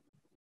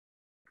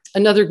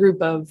another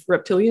group of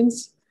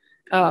reptilians,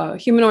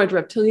 humanoid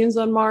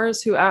reptilians on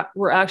Mars who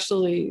were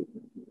actually,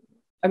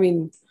 I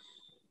mean,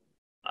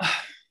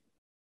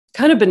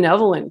 kind of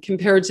benevolent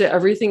compared to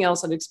everything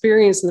else I'd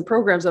experienced in the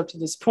programs up to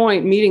this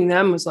point. Meeting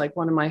them was like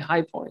one of my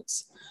high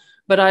points.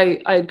 But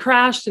I had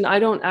crashed, and I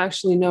don't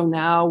actually know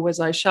now, was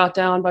I shot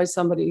down by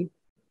somebody?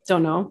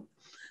 Don't know.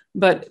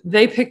 But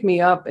they picked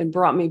me up and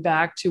brought me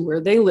back to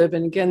where they live.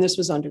 And again, this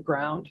was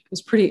underground. It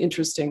was pretty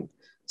interesting.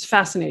 It's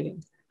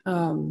fascinating.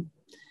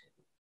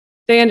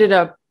 They ended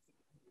up,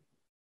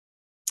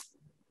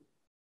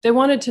 they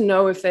wanted to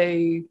know if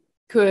they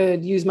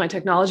could use my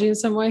technology in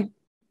some way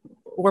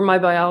or my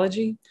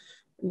biology.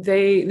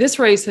 This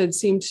race had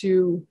seemed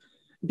to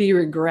be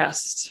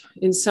regressed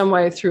in some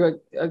way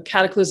through a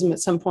cataclysm at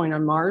some point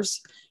on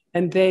Mars.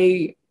 And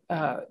they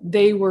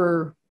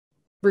were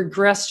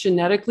regressed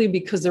genetically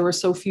because there were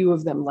so few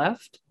of them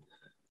left.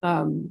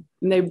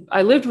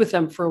 I lived with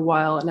them for a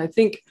while. And I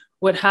think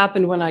what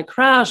happened when I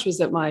crashed was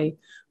that my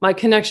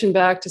connection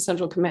back to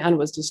Central Command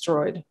was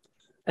destroyed,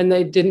 and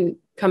they didn't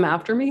come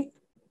after me.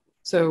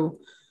 So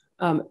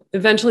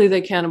eventually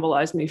they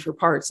cannibalized me for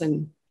parts,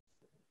 and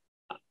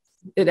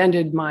it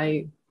ended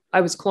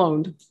I was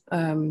cloned.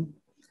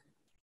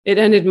 It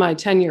ended my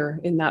tenure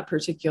in that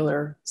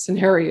particular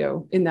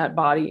scenario in that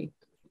body.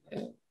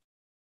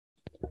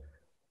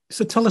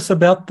 So tell us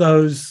about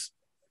those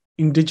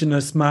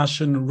indigenous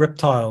Martian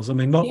reptiles. I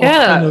mean, what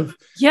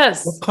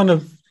kind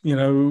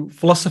of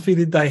philosophy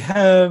did they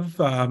have?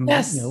 What kind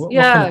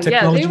of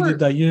technology did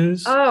they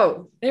use?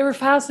 Oh, they were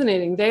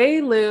fascinating. They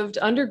lived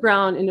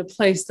underground in a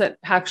place that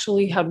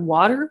actually had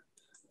water,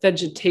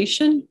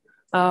 vegetation.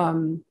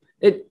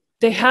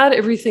 They had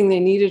everything they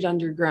needed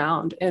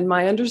underground. And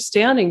my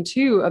understanding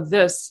too of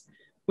this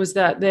was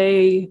that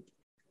they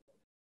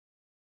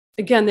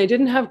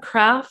didn't have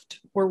craft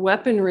or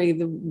weaponry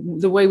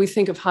the way we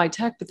think of high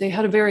tech, but they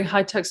had a very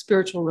high tech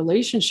spiritual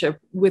relationship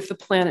with the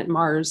planet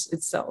Mars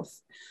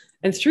itself.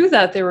 And through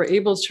that, they were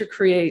able to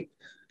create,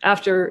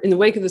 in the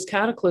wake of this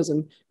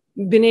cataclysm,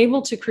 been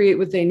able to create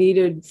what they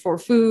needed for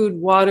food,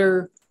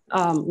 water,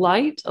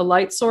 light, a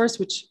light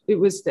source,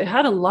 they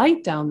had a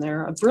light down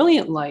there, a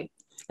brilliant light,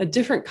 a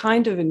different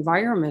kind of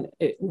environment.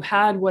 It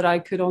had what I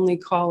could only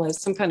call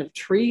as some kind of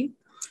tree,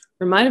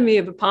 reminded me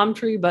of a palm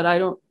tree, but I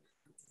don't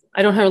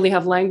really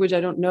have language.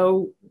 I don't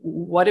know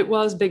what it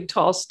was, big,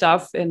 tall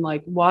stuff and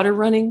like water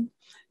running.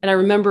 And I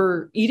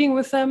remember eating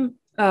with them,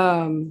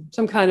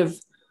 some kind of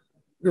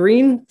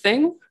green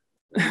thing.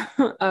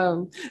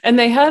 And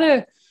they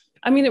had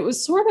it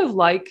was sort of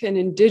like an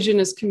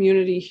indigenous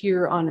community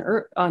here on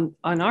Earth, on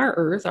our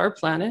Earth, our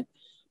planet,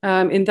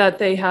 in that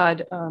they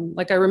had,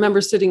 I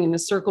remember sitting in a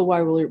circle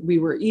while we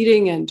were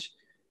eating, and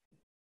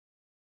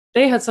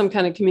they had some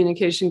kind of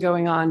communication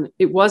going on.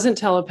 It wasn't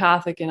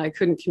telepathic, and I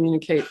couldn't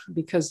communicate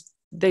because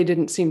they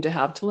didn't seem to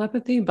have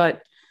telepathy,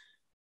 but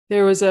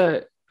there was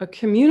a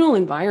communal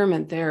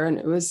environment there, and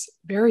it was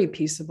very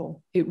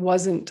peaceable. It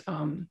wasn't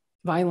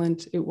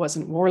violent. It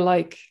wasn't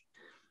warlike.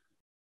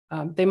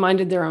 They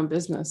minded their own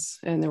business,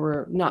 and there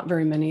were not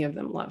very many of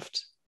them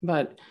left,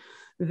 but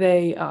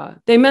they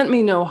meant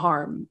me no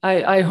harm.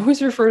 I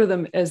always refer to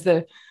them as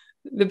the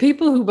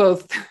people who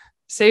both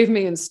saved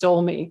me and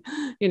stole me.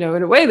 In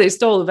a way, they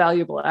stole a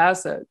valuable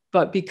asset,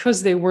 but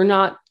because they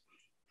weren't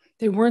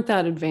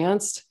that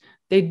advanced,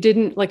 they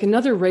didn't, like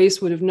another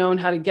race would have known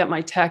how to get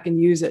my tech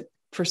and use it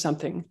for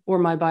something, or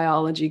my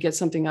biology, get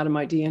something out of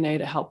my DNA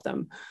to help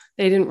them.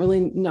 They didn't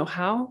really know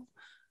how.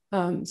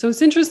 So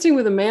it's interesting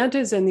with the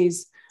mantas and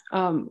these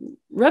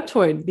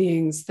reptoid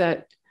beings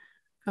that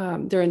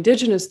they're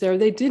indigenous there.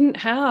 They didn't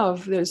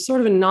have, there's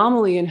sort of an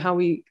anomaly in how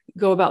we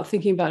go about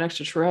thinking about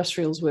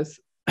extraterrestrials with,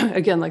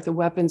 again, like the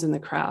weapons and the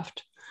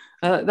craft.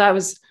 That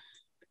was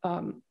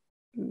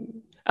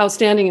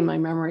outstanding in my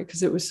memory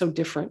because it was so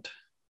different.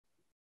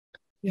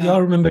 Yeah, I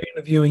remember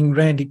interviewing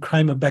Randy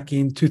Kramer back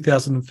in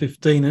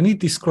 2015, and he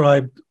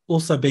described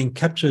also being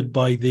captured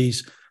by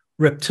these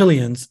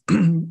reptilians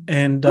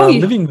and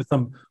living with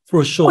them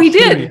for a short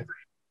period. Did.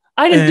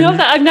 I didn't know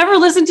that. I've never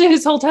listened to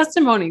his whole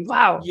testimony.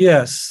 Wow.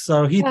 Yes.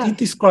 So he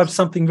described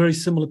something very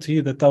similar to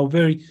you, that they were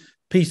very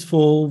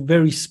peaceful,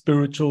 very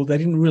spiritual. They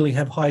didn't really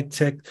have high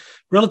tech,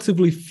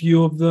 relatively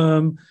few of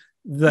them.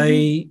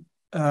 They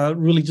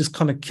really just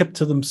kind of kept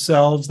to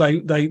themselves.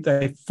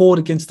 They fought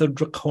against the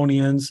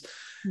draconians.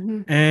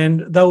 Mm-hmm.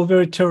 And they were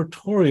very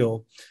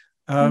territorial.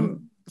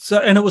 So,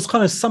 and it was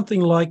kind of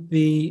something like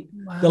the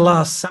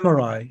Last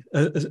Samurai,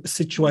 a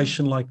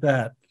situation like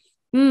that.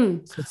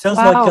 So it sounds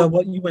like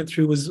what you went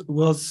through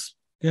was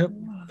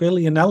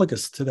fairly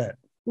analogous to that.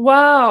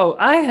 Wow,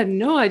 I had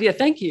no idea.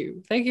 Thank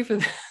you for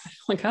that.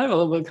 Like kind of a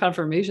little bit of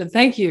confirmation.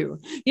 Thank you.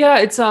 Yeah,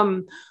 it's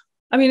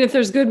I mean, if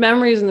there's good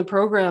memories in the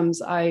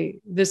programs,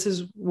 this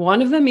is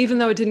one of them, even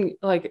though it didn't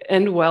like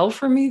end well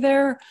for me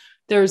there.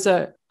 There's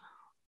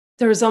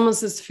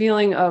almost this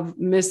feeling of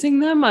missing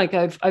them. Like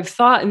I've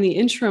thought in the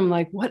interim,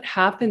 like what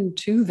happened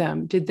to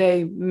them? Did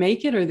they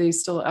make it? Are they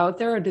still out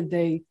there? Or did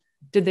they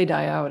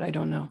die out? I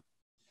don't know.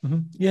 Mm-hmm.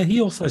 Yeah,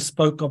 he also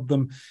spoke of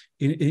them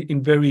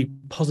in very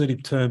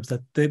positive terms,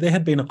 that there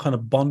had been a kind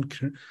of bond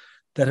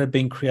that had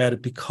been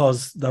created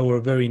because they were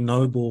a very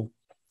noble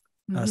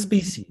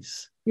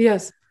species.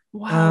 Yes.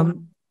 Wow.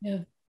 Yeah.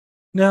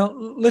 Now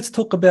let's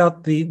talk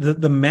about the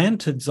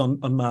mantids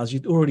on Mars.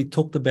 You'd already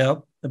talked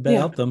about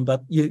them,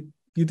 but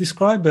you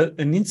describe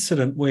an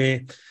incident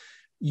where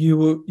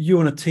you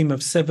and a team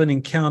of 7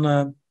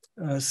 encounter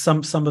some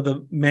of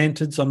the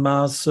mantids on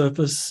Mars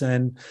surface,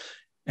 and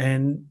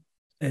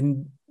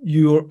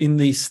you're in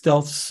these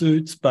stealth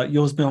suits, but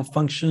yours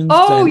malfunctions.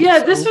 Oh yeah,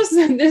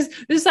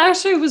 this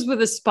actually was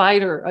with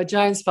a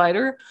giant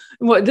spider.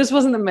 This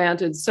wasn't the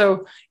mantids.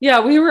 So yeah,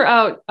 we were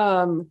out.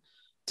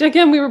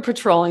 Again, we were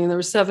patrolling, and there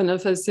were 7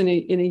 of us in a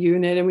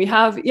unit, and we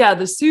have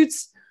the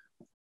suits.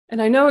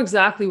 And I know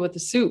exactly what the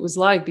suit was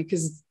like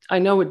because I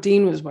know what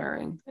Dean was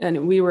wearing,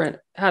 and we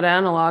had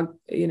analog.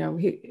 You know,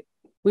 we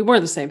wore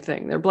the same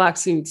thing. They're black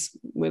suits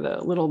with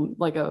a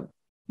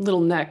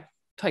little neck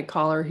tight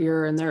collar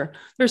here, and they're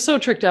so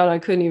tricked out I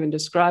couldn't even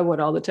describe what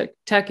all the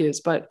tech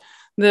is. But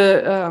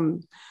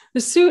the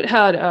suit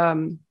had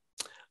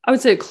I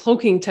would say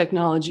cloaking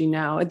technology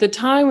now. At the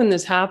time when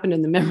this happened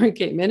and the memory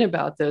came in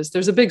about this,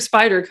 there's a big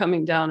spider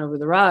coming down over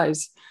the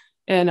rise.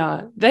 And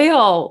they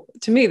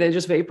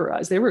just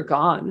vaporized. They were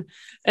gone.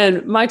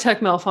 And my tech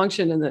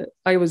malfunctioned, and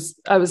I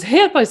was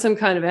hit by some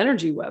kind of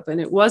energy weapon.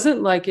 It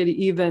wasn't like it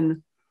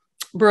even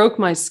broke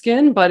my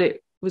skin, but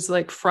it was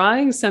like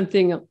frying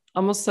something,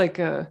 almost like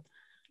a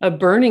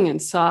burning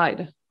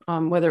inside,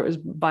 whether it was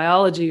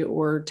biology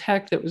or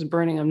tech that was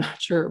burning, I'm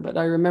not sure. But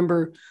I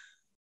remember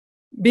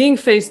being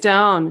face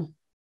down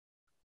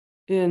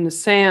in the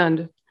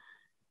sand,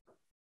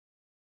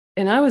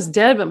 and I was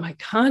dead, but my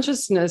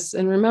consciousness,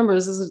 and remember,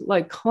 this is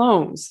like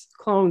clones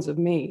of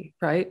me,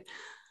 right?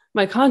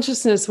 My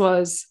consciousness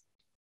was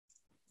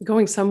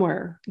going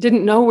somewhere,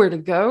 didn't know where to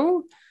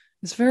go.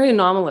 It's very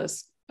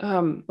anomalous.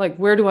 Like,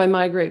 where do I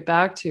migrate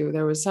back to?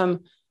 There was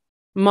some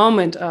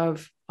moment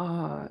of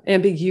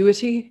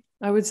ambiguity,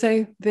 I would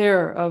say,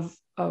 there of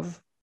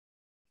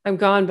I'm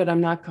gone, but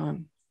I'm not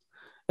gone.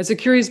 It's a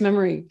curious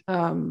memory.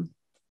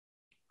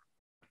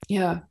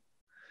 Yeah.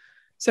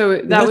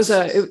 So that was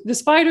the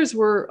spiders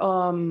were,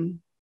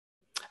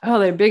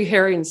 they're big,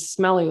 hairy, and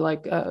smelly,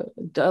 like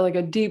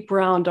a deep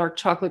brown, dark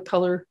chocolate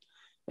color.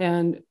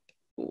 And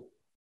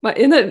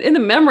in the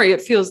memory,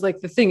 it feels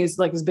like the thing is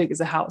like as big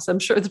as a house. I'm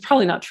sure it's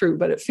probably not true,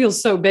 but it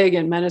feels so big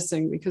and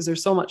menacing because they're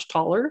so much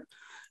taller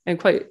and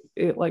quite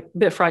like a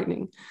bit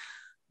frightening.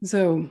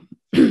 So,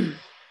 yeah.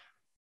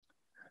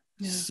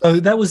 So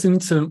that was an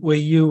incident where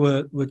you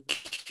were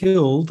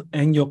killed,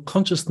 and your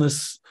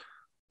consciousness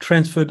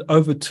transferred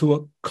over to a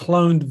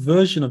cloned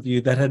version of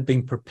you that had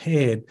been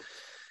prepared.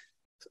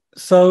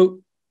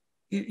 So,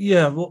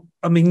 yeah, well,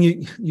 I mean,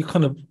 you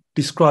kind of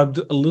described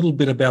a little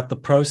bit about the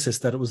process,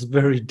 that it was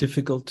very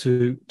difficult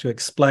to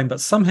explain, but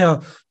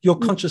somehow your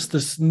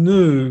consciousness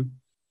knew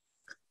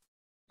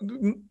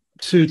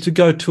to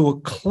go to a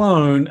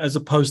clone as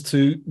opposed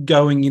to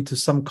going into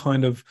some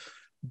kind of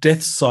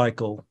death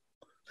cycle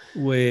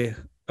where,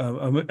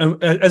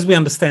 as we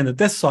understand the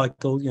death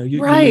cycle, you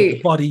leave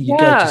the body, you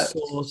go to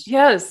source.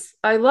 Yes,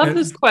 I love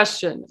this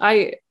question.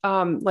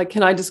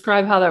 Can I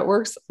describe how that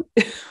works?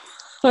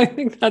 I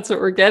think that's what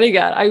we're getting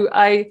at.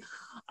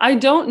 I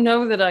don't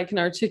know that I can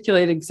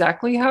articulate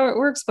exactly how it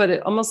works, but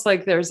it almost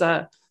like there's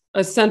a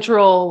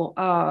central,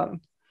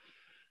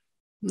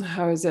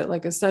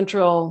 like a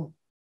central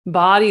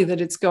body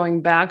that it's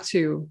going back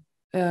to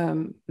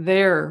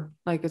there,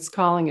 like it's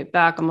calling it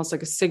back, almost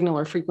like a signal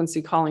or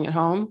frequency calling it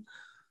home.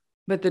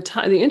 But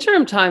the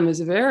interim time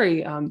is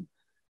very kind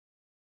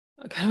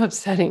of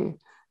upsetting.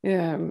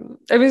 Yeah,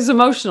 it was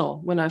emotional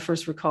when I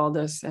first recalled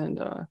this, and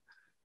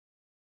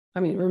I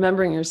mean,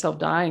 remembering yourself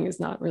dying is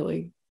not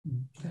really,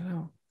 I don't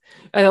know.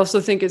 I also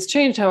think it's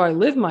changed how I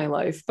live my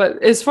life.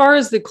 But as far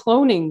as the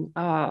cloning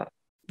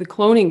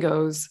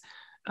goes,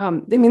 I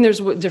mean, there's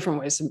different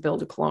ways to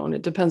build a clone.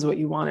 It depends what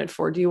you want it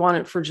for. Do you want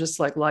it for just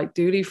like light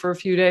duty for a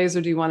few days,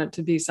 or do you want it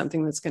to be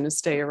something that's going to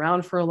stay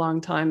around for a long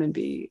time and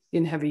be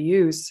in heavy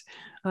use?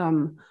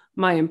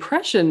 My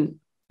impression,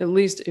 at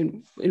least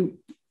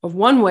of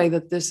one way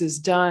that this is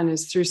done,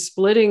 is through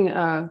splitting,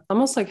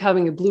 almost like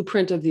having a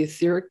blueprint of the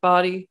etheric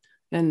body.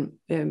 And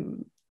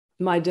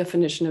my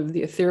definition of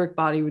the etheric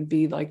body would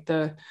be like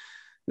the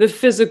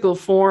physical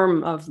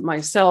form of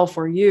myself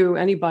or you,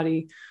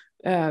 anybody,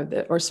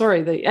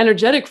 the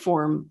energetic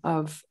form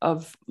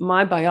of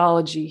my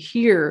biology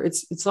here.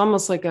 It's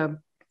almost like a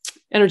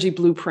energy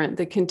blueprint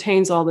that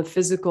contains all the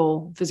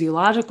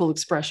physiological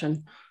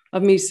expression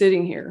of me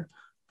sitting here,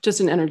 just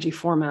an energy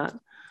format.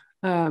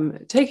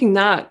 Taking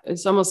that,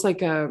 it's almost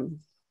like a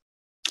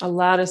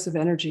lattice of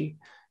energy,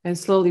 and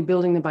slowly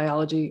building the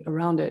biology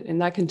around it.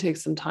 And that can take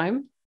some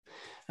time.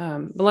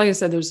 But like I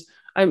said,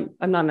 I'm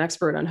not an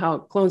expert on how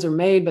clones are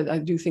made, but I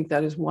do think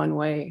that is one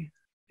way.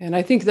 And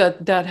I think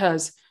that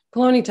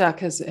cloning tech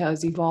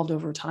has evolved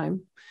over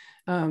time.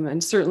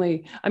 And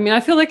certainly, I mean, I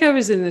feel like I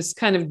was in this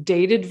kind of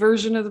dated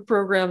version of the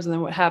programs, and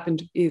then what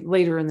happened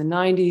later in the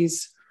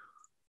 90s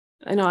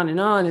and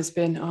on has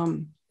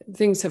been,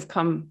 things have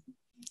come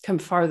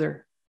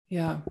farther.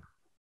 Yeah.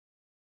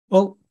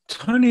 Well,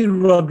 Tony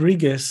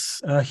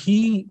Rodriguez,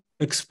 he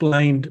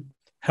explained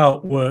how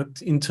it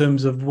worked in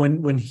terms of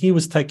when he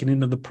was taken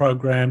into the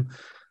program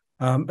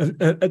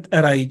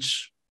at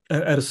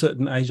a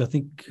certain age. I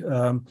think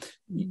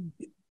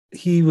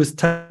he was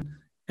taken,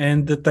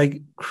 and that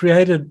they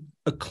created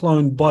a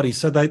clone body.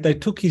 So they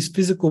took his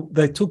physical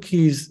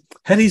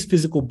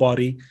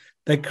body,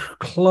 they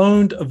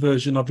cloned a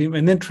version of him,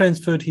 and then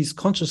transferred his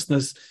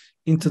consciousness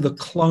into the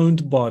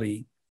cloned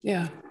body.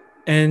 Yeah.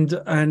 And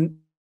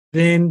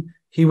then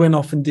he went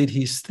off and did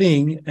his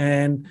thing.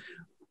 And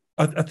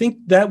I think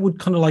that would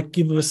kind of like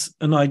give us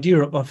an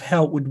idea of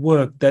how it would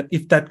work, that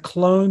if that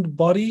cloned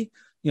body,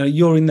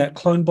 you're in that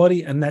clone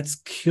body and that's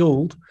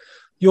killed,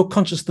 your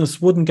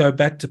consciousness wouldn't go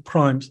back to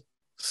prime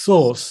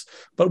source,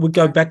 but would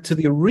go back to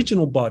the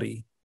original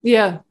body.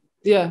 Yeah.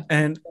 Yeah.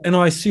 And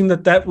I assume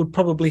that would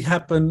probably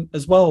happen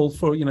as well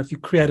for, if you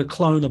create a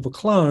clone of a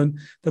clone,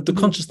 that the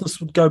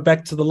consciousness would go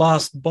back to the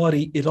last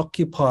body it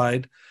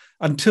occupied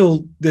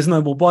until there's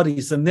no more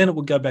bodies, and then it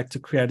would go back to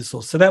creator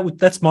source. So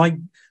that's my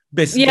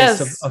best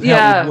guess of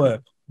how it would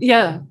work.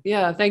 Yeah.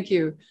 Yeah. Thank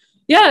you.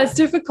 Yeah. It's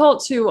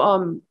difficult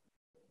to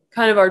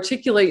kind of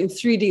articulate in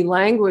 3D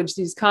language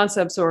these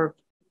concepts or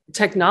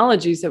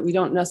technologies that we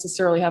don't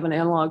necessarily have an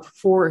analog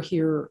for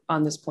here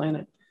on this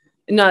planet.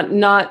 Not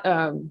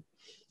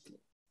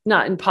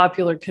in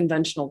popular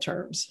conventional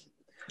terms.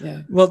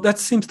 Yeah. Well, that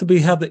seems to be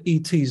how the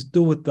ETs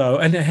do it, though,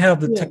 and how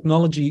the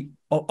technology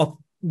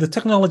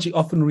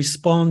often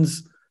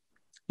responds,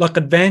 like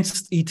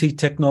advanced ET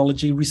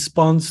technology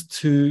responds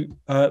to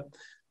not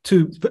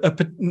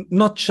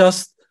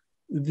just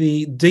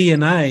the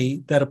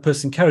DNA that a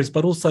person carries,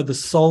 but also the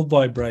soul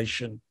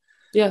vibration.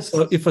 Yes.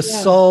 So if a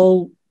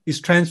soul is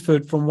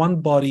transferred from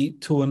one body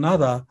to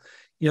another,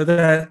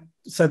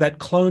 that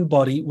clone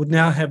body would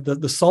now have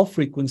the soul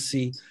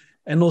frequency,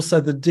 and also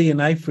the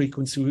DNA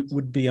frequency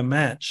would be a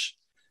match.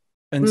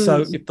 And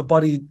so if the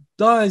body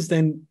dies,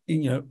 then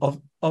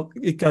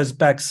it goes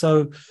back.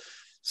 So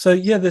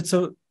that's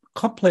a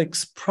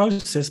complex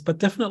process, but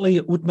definitely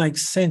it would make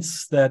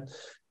sense that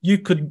you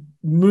could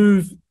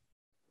move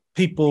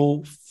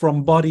people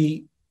from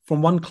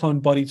one clone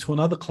body to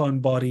another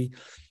clone body,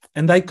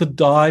 and they could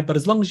die, but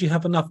as long as you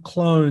have enough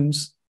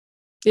clones,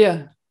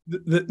 you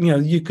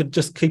could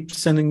just keep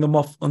sending them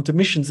off onto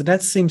missions. And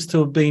that seems to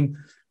have been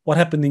what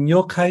happened in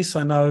your case.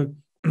 I know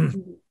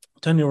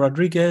Tony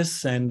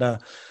Rodriguez and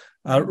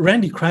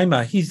Randy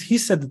Kramer, he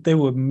said that there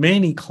were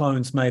many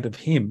clones made of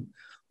him,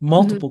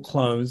 multiple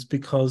clones,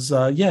 because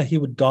he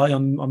would die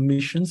on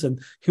missions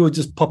and he would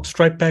just pop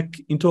straight back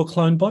into a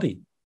clone body.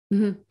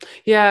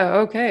 Yeah.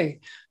 Okay.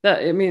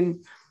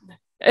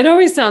 It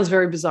always sounds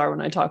very bizarre when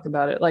I talk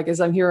about it. Like,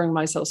 as I'm hearing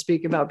myself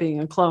speak about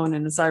being a clone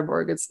and a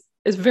cyborg,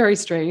 it's very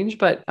strange,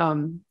 but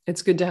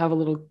it's good to have a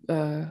little,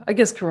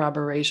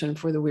 corroboration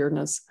for the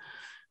weirdness.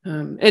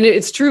 And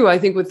it's true, I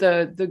think, with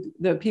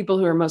the people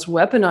who are most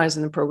weaponized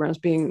in the programs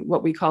being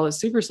what we call as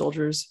super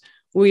soldiers,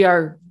 we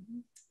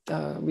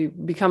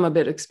become a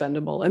bit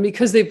expendable. And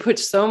because they put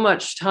so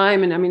much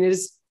time, and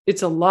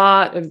it's a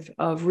lot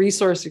of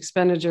resource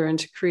expenditure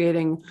into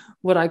creating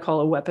what I call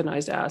a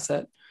weaponized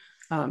asset.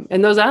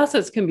 And those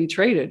assets can be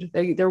traded.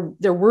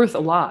 They're worth a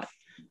lot,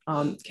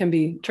 can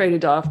be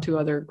traded off to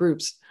other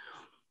groups.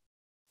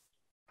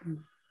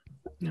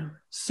 Yeah.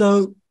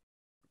 So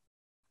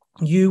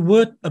you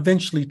were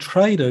eventually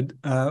traded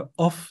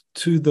off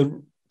to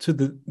the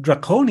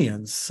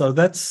Draconians. So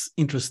that's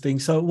interesting.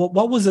 So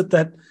what was it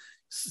that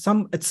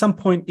at some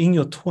point in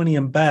your 20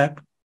 and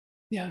back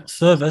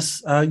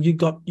service, you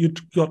got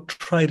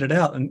traded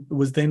out and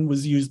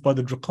was used by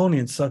the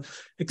Draconians? So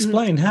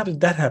explain, how did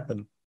that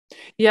happen?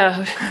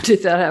 Yeah, how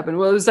did that happen?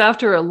 Well, it was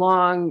after the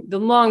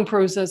long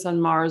process on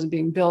Mars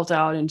being built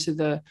out into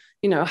the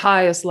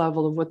highest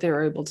level of what they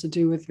were able to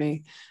do with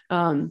me,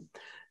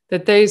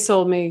 that they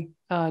sold me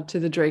to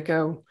the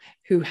Draco,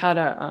 who had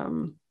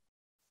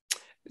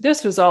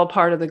this was all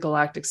part of the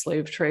galactic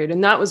slave trade.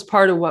 And that was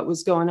part of what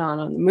was going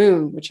on the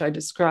moon, which I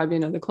described,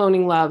 the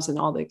cloning labs and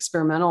all the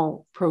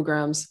experimental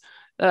programs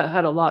that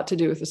had a lot to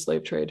do with the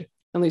slave trade,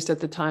 at least at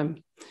the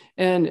time.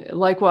 And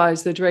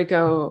likewise, the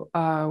Draco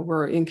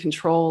were in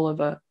control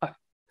of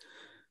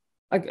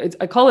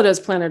I call it as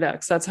Planet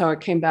X. That's how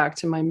it came back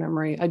to my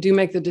memory. I do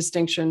make the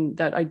distinction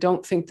that I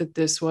don't think that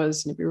this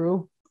was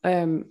Nibiru.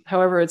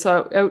 However, it's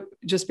out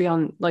just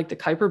beyond like the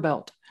Kuiper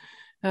belt,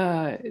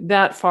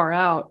 that far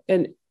out,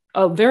 and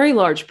a very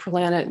large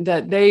planet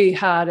that they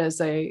had as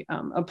a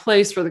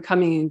place for the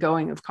coming and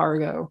going of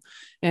cargo.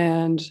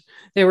 And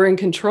they were in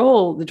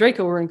control, the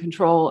Draco were in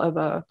control of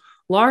a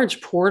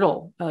large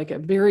portal, like a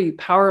very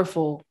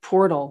powerful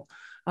portal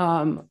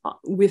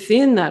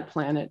within that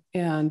planet.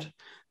 And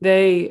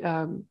they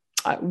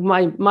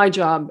my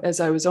job, as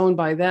I was owned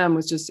by them,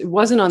 was just, it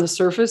wasn't on the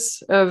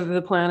surface of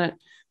the planet,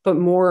 but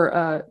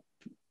more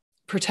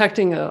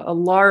protecting a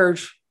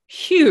large,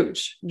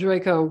 huge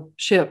Draco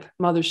ship,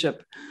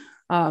 mothership,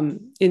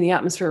 in the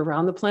atmosphere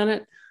around the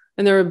planet.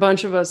 And there were a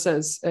bunch of us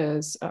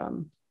as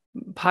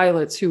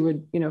pilots who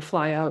would,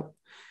 fly out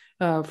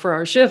for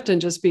our shift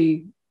and just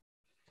be,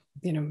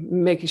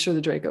 making sure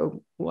the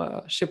Draco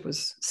ship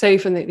was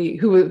safe and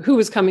who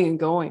was coming and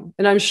going.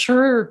 And I'm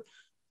sure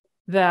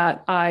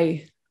that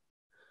I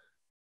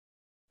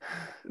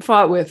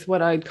fought with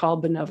what I'd call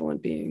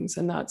benevolent beings,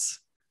 and that's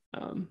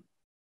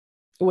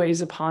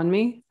weighs upon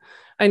me.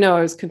 I know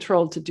I was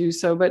controlled to do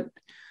so, but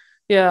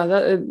yeah,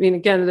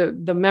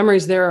 again, the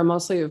memories there are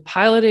mostly of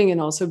piloting and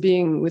also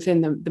being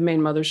within the main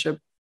mothership.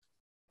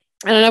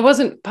 And I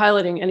wasn't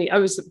piloting I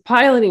was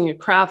piloting a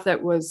craft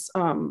that was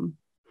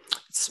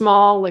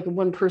small, like a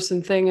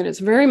one-person thing. And it's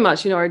very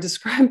much, I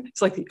describe,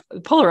 it's like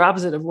the polar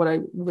opposite of what I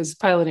was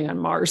piloting on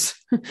Mars.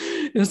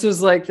 This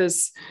was like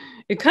this,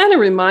 it kind of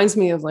reminds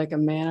me of like a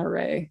manta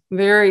ray,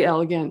 very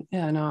elegant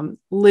and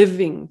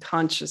living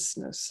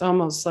consciousness,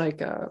 almost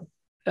like a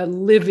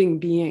living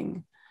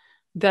being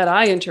that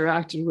I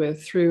interacted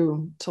with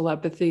through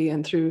telepathy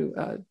and through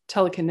there's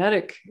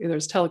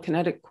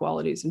telekinetic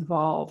qualities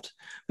involved.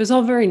 It was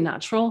all very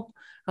natural,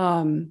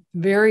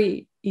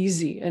 very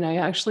easy. And I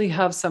actually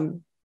have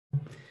some,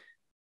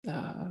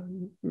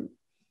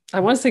 I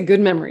want to say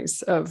good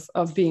memories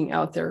of being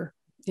out there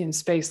in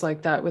space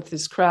like that with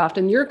this craft.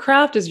 And your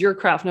craft is your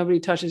craft. Nobody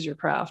touches your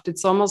craft.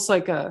 It's almost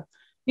like how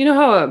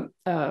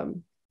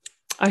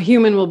a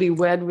human will be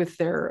wed with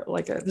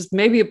this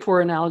may be a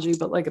poor analogy,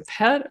 but like a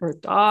pet or a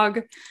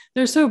dog.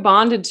 They're so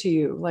bonded to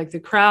you. Like the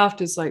craft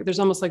is like, there's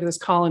almost like this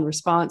call and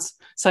response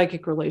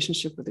psychic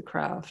relationship with the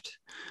craft.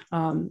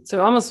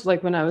 So almost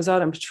like when I was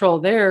out on patrol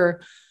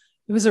there,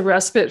 it was a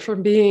respite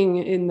from being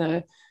in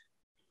the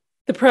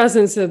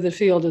presence of the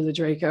field of the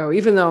Draco,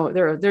 even though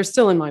they're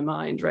still in my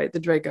mind, right? The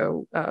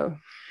Draco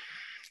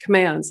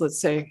commands,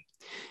 let's say.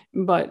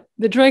 But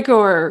the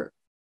Draco are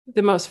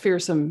the most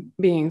fearsome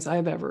beings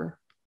I've ever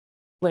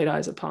laid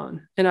eyes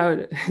upon. And I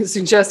would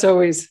suggest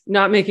always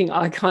not making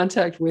eye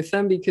contact with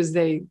them, because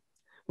they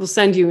will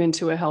send you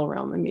into a hell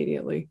realm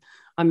immediately.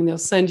 I mean, they'll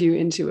send you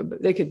into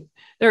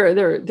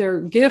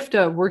their gift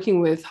of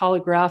working with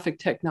holographic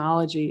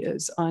technology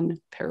is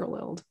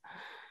unparalleled.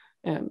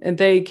 And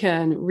they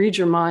can read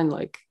your mind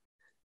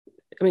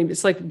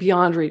it's like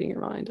beyond reading your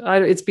mind.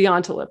 It's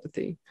beyond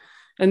telepathy.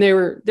 And they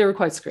were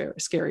quite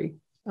scary.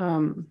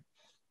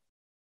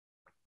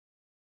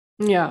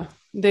 Yeah.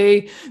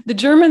 The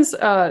Germans,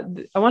 I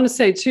want to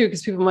say too,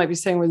 because people might be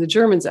saying, were the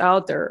Germans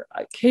out there?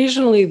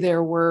 Occasionally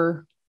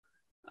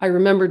I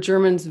remember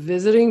Germans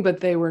visiting, but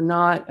they were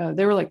not,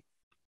 they were like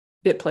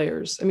bit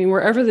players. I mean,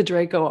 wherever the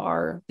Draco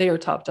are, they are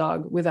top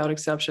dog without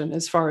exception,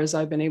 as far as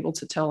I've been able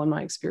to tell in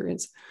my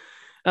experience.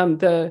 I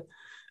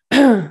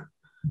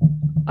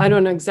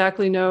don't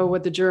exactly know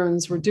what the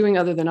Germans were doing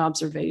other than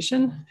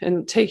observation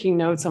and taking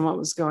notes on what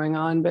was going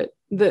on, but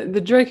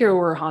the Draco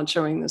were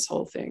honchoing this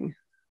whole thing.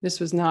 This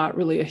was not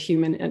really a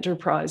human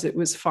enterprise. It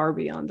was far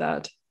beyond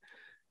that.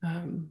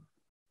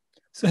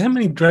 So how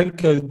many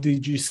Draco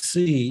did you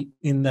see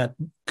in that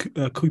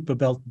Kuiper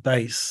Belt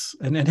base?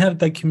 And how did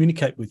they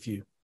communicate with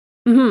you?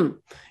 Mm-hmm.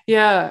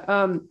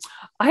 Yeah.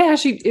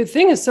 The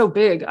thing is so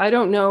big. I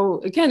don't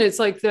know. Again, it's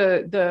like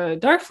the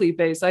Darkfleet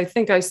base. I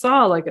think I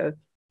saw like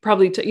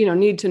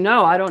need to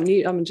know.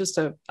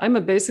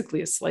 I'm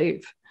basically a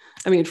slave.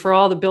 I mean, for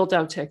all the built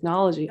out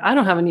technology, I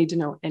don't have a need to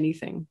know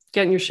anything.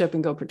 Get in your ship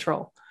and go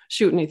patrol.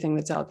 Shoot anything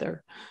that's out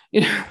there.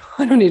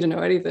 I don't need to know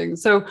anything.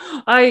 So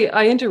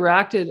I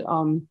interacted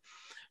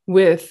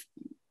with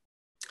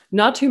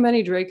not too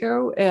many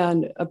Draco,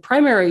 and a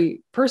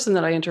primary person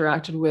that I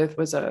interacted with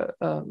was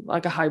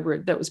like a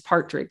hybrid that was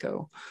part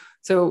Draco.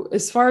 So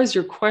as far as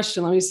your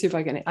question, let me see if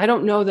I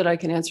don't know that I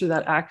can answer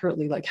that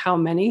accurately, like how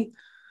many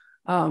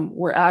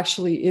were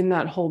actually in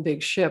that whole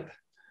big ship.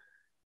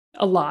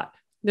 A lot.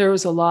 There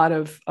was a lot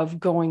of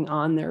going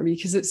on there,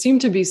 because it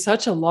seemed to be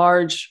such a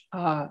large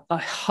a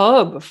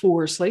hub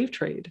for slave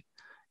trade.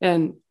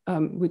 And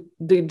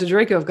the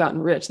Draco have gotten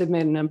rich. They've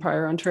made an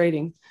empire on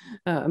trading,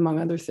 among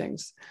other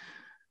things.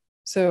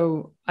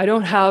 So I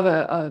don't have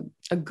a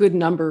good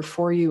number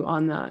for you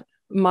on that.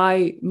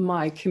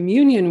 My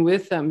communion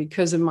with them,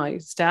 because of my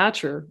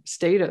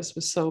status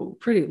was so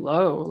pretty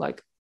low.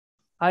 Like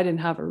I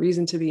didn't have a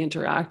reason to be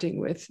interacting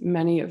with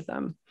many of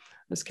them.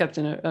 I was kept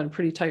in a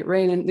pretty tight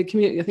rein. And I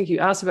think you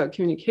asked about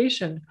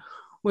communication,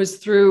 was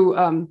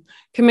through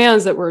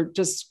commands that were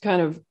just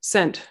kind of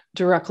sent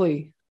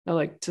directly,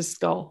 like to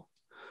Skull.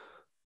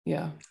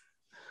 Yeah.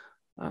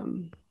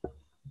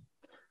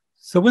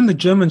 So when the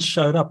Germans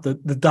showed up, the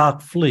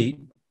Dark Fleet,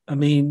 I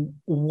mean,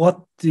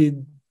 what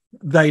did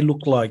they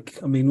look like?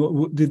 I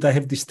mean, did they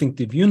have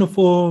distinctive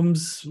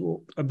uniforms?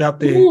 About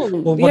their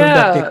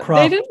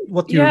craft?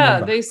 What do you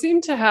remember? They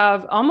seem to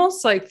have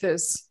almost like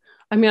this.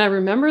 I mean, I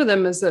remember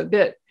them as a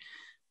bit,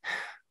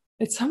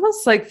 it's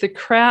almost like the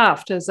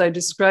craft, as I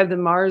described the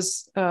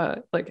Mars,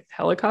 like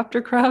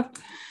helicopter craft.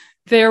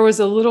 there was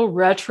a little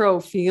retro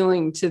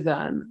feeling to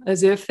them,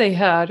 as if they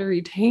had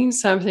retained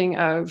something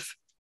of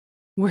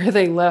where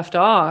they left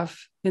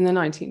off in the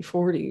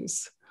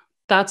 1940s.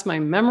 That's my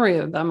memory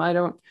of them. I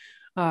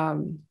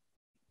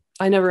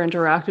never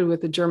interacted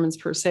with the Germans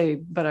per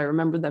se, but I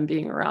remember them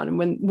being around.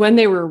 And when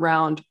they were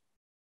around,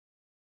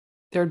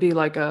 there'd be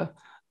like there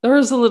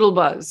was a little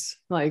buzz,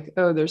 like,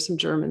 oh, there's some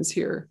Germans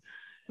here.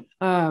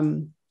 I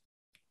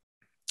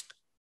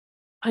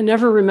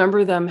never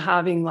remember them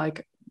having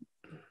like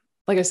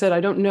I said, I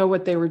don't know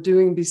what they were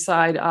doing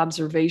beside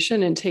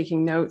observation and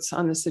taking notes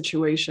on the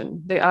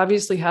situation. They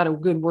obviously had a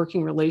good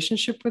working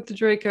relationship with the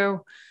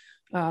Draco,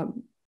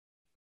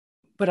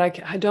 but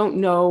I don't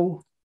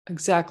know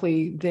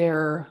exactly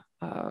their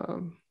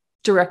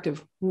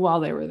directive while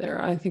they were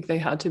there. I think they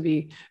had to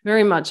be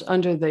very much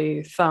under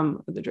the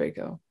thumb of the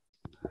Draco.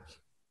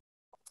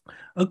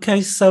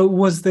 Okay, so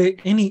was there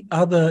any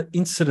other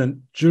incident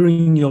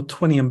during your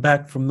 20 and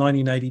back from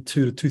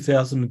 1982 to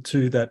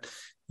 2002 that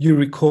you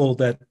recall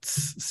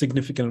that's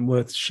significant and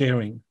worth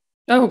sharing?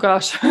 Oh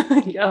gosh,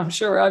 yeah, I'm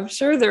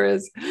sure there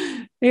is.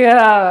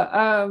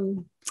 Yeah.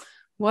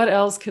 What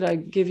else could I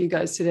give you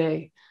guys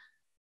today?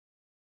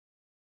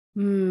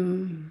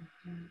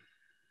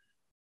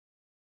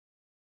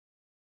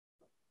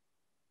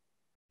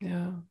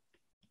 Yeah.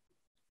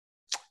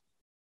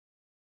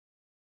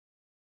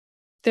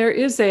 There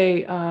is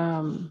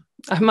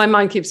my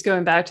mind keeps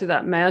going back to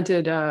that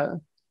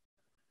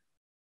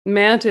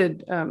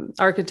manted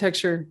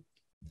architecture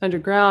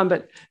underground,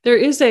 but there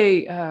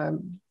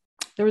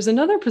was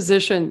another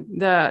position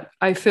that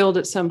I filled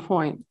at some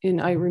point,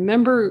 and I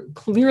remember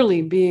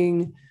clearly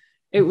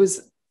it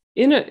was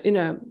in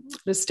a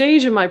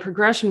stage of my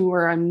progression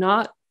where I'm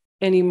not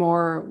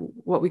anymore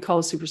what we call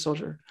a super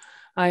soldier.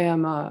 I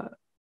am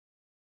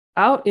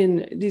out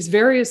in these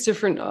various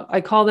different,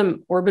 I call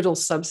them orbital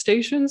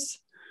substations.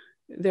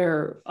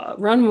 They're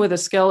run with a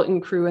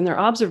skeleton crew, and they're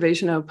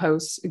observation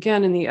outposts,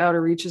 again, in the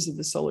outer reaches of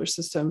the solar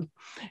system.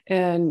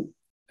 And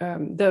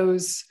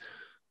those,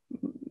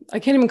 I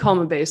can't even call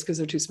them a base because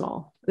they're too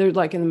small. They're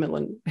like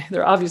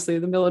they're obviously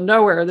in the middle of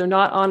nowhere. They're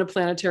not on a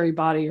planetary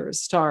body or a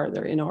star.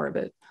 They're in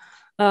orbit.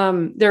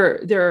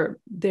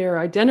 They're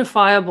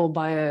identifiable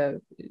by a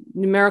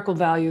numerical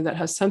value that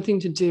has something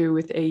to do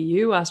with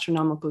AU,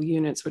 astronomical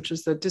units, which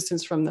is the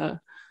distance from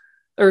the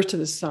Earth to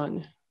the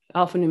sun,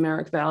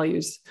 alphanumeric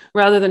values,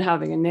 rather than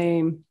having a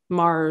name,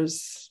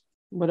 Mars,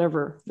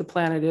 whatever the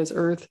planet is,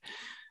 Earth.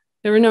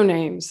 There were no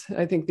names.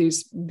 I think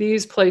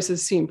these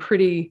places seem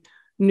pretty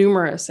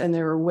numerous, and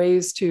there were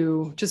ways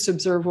to just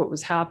observe what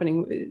was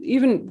happening,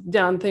 even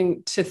down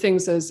to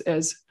things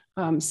as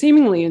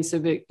seemingly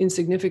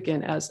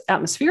insignificant as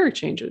atmospheric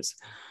changes.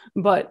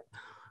 But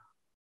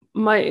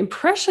my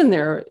impression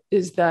there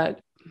is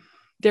that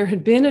there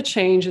had been a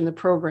change in the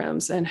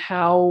programs and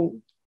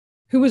who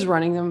was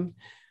running them,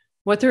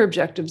 what their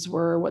objectives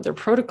were, what their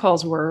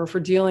protocols were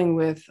for dealing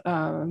with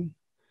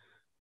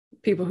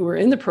people who were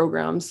in the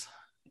programs.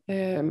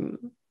 And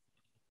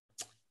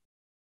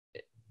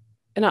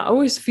I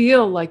always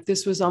feel like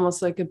this was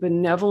almost like a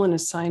benevolent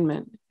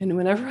assignment. And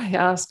whenever I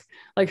ask,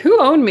 like, who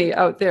owned me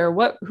out there?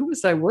 Who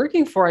was I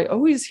working for? I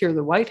always hear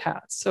the white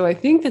hats. So I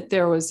think that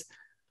there was,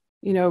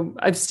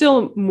 I've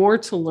still more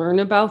to learn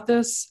about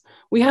this.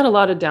 We had a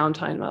lot of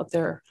downtime out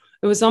there.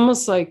 It was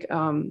almost like,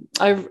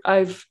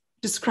 I've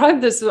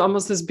described this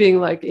almost as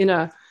being like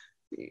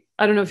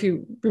I don't know if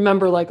you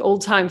remember like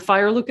old time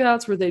fire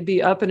lookouts where they'd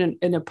be up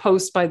in a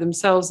post by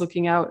themselves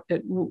looking out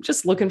at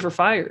just looking for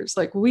fires.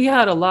 Like we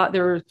had a lot,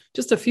 there were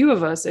just a few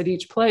of us at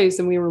each place,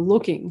 and we were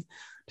looking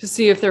to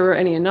see if there were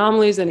any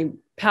anomalies, any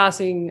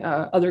passing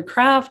other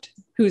craft,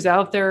 who's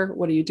out there,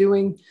 what are you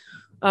doing?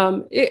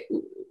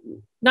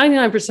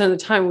 99% of the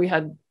time we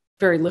had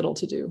very little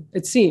to do,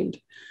 it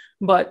seemed,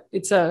 but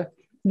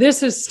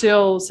this is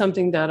still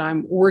something that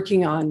I'm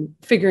working on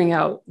figuring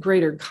out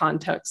greater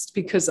context,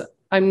 because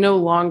I'm no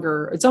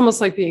longer, it's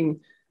almost like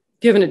being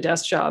given a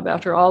desk job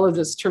after all of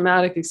this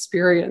traumatic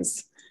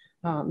experience.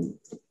 I'm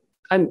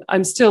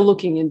still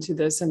looking into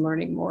this and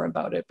learning more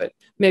about it, but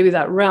maybe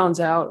that rounds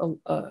out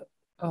a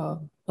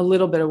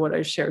little bit of what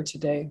I shared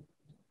today.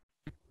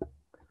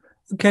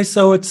 Okay,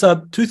 so it's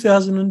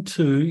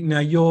 2002. Now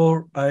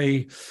you're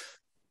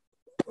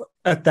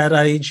at that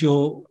age,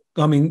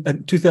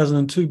 at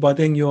 2002, by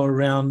then you're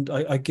around,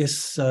 I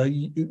guess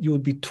you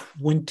would be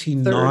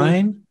 29.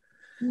 30.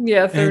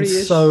 Yeah,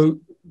 30-ish. And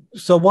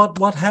so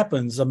what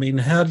happens? I mean,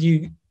 how do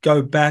you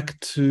go back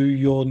to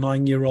your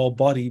 9-year-old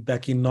body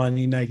back in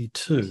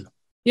 1982?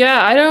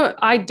 Yeah,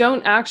 I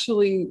don't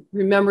actually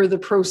remember the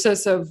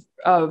process of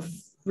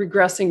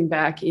regressing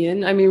back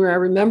in. I mean, I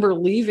remember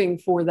leaving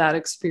for that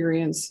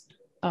experience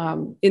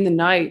in the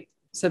night,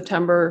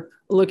 September,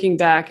 looking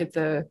back at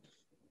the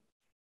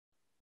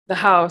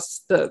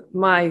house,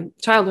 my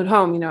childhood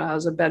home,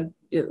 has a bed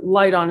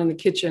light on in the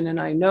kitchen, and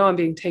I know I'm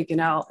being taken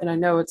out, and I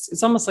know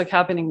it's almost like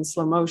happening in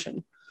slow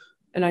motion,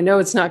 and I know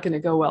it's not going to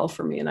go well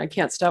for me, and I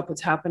can't stop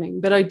what's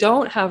happening. But I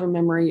don't have a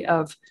memory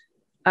of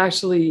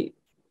actually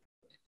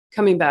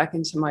coming back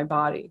into my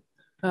body.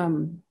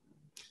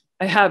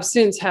 I have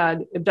since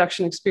had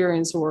abduction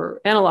experience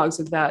or analogs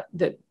of that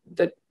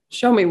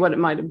show me what it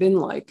might have been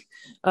like,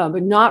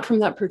 but not from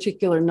that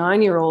particular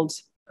 9-year-old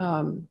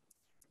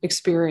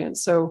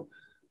experience. So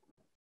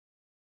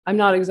I'm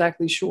not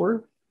exactly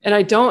sure. And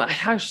I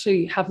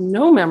actually have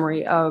no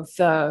memory of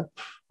the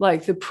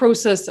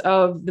process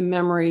of the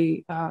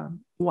memory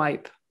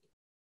wipe.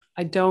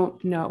 I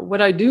don't know.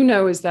 What I do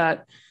know is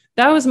that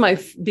was my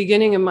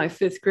beginning of my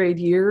 5th grade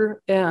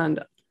year,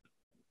 and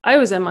I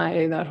was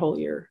MIA that whole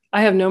year.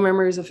 I have no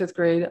memories of 5th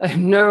grade. I have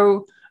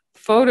no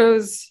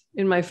photos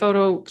in my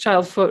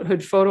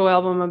childhood photo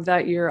album of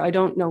that year. I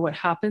don't know what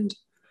happened.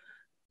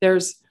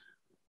 There's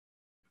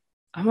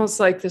almost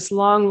like this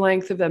long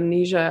length of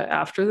amnesia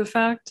after the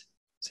fact.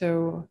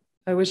 So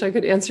I wish I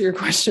could answer your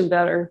question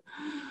better.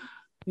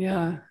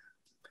 Yeah.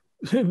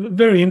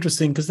 Very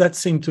interesting, because that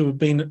seemed to have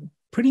been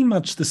pretty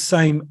much the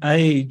same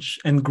age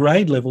and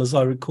grade level as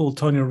I recall.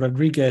 Tonya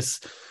Rodriguez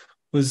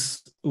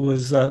was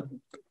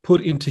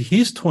put into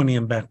his 20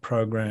 and back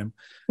program.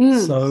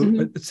 So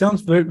it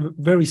sounds very,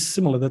 very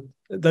similar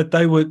that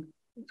they were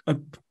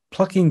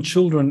plucking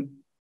children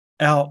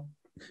out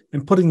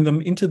and putting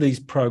them into these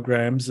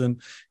programs,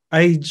 and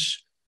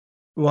age,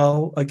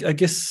 well, I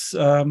guess,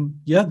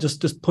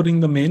 just putting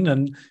them in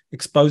and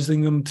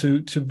exposing them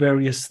to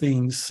various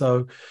things.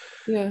 So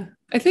yeah,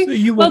 I think so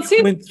you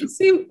it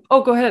seemed.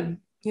 Oh, go ahead.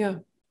 Yeah.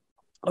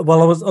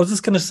 Well, I was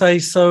just going to say,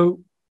 so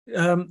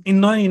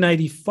in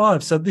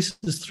 1985, so this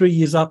is 3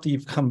 years after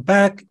you've come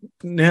back.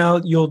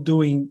 Now you're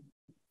doing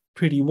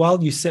pretty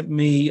well. You sent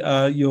me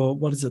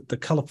the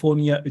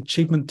California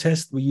Achievement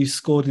Test, where you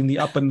scored in the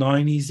upper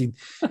 90s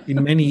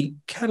in many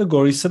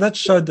categories. So that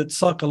showed that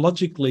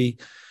psychologically,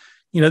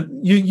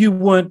 you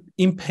weren't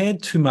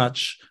impaired too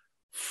much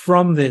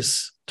from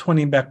this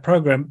 20 and back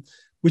program,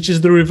 which is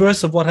the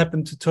reverse of what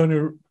happened to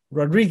Tony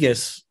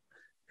Rodriguez,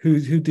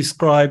 who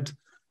described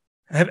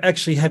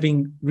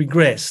having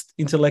regressed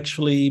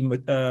intellectually,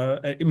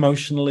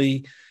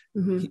 emotionally,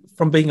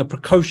 from being a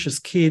precocious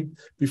kid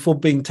before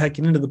being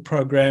taken into the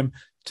program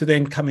to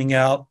then coming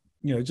out,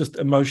 just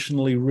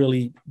emotionally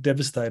really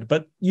devastated.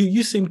 But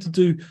you seem to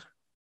do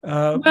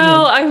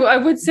I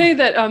would say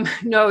that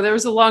no, there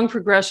was a long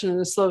progression and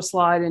a slow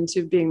slide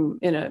into being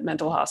in a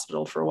mental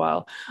hospital for a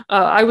while.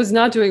 I was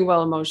not doing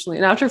well emotionally,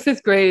 and after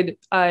 5th grade,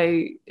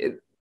 I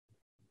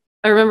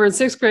remember in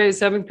 6th grade,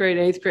 7th grade,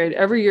 8th grade,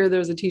 every year there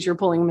was a teacher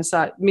pulling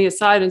me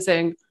aside and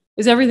saying,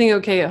 "Is everything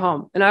okay at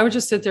home?" And I would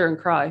just sit there and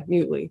cry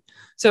mutely.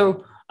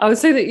 So I would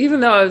say that even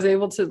though I was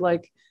able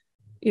to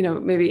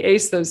maybe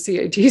ace those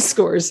CAT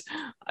scores,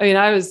 I mean,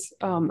 I was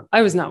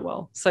not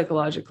well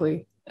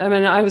psychologically. I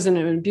mean, I was in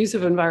an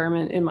abusive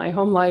environment in my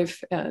home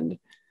life. And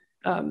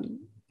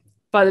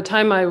by the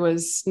time I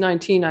was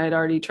 19, I had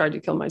already tried to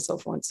kill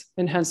myself once.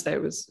 And hence I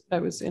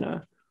was in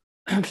a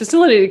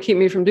facility to keep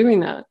me from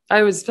doing that.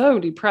 I was so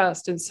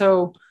depressed and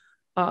so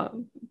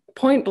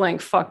point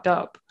blank fucked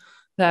up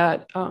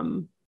that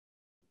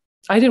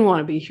I didn't want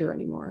to be here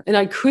anymore. And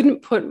I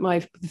couldn't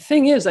the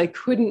thing is, I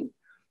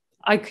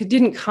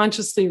didn't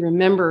consciously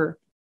remember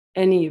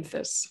any of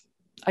this.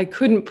 I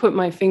couldn't put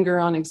my finger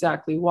on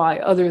exactly why,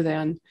 other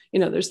than,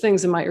 there's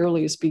things in my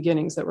earliest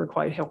beginnings that were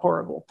quite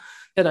horrible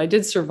that I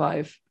did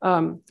survive.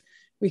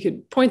 We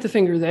could point the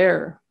finger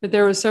there, but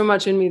there was so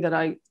much in me that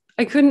I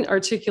couldn't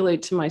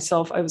articulate to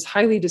myself. I was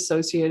highly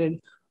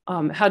dissociated,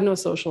 had no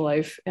social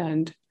life,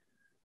 and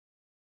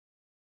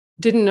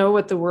didn't know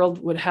what the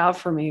world would have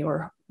for me,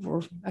 or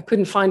I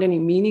couldn't find any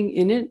meaning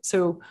in it.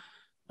 So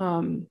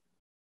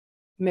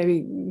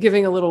maybe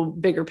giving a little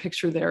bigger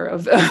picture there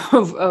of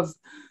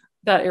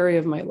that area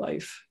of my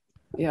life.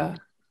 Yeah.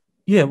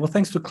 Yeah. Well,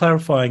 thanks for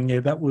clarifying. Yeah,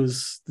 that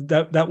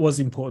was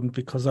important,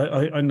 because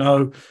I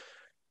know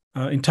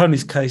in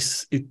Tony's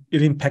case, it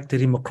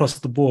impacted him across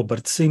the board, but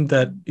it seemed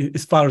that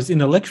as far as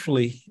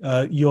intellectually,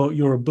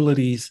 your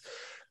abilities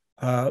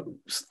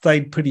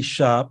stayed pretty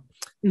sharp.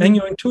 And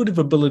your intuitive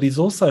abilities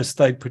also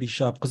stayed pretty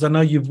sharp, because I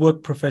know you've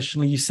worked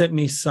professionally. You sent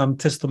me some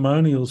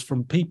testimonials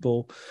from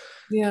people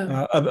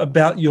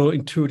about your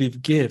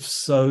intuitive gifts.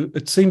 So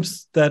it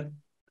seems that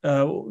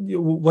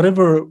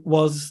whatever it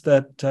was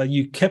that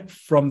you kept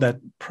from that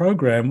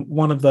program,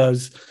 one of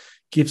those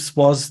gifts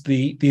was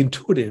the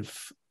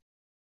intuitive.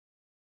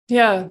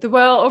 Yeah.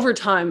 Well, over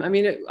time, I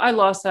mean, I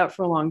lost that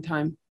for a long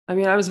time. I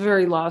mean, I was a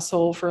very lost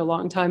soul for a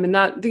long time, and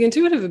that the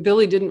intuitive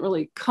ability didn't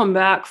really come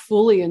back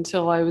fully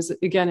until I was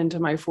again into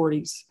my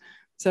 40s.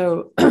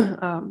 So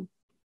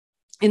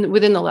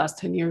within the last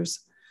 10 years,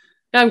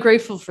 and I'm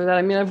grateful for that.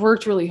 I mean, I've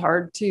worked really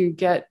hard to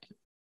get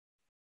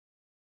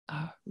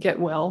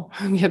well,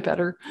 get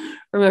better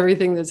from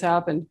everything that's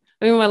happened.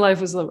 I mean, my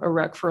life was a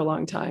wreck for a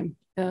long time.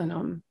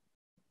 And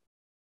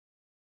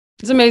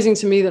it's amazing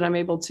to me that I'm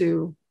able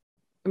to,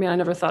 I mean, I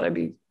never thought I'd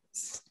be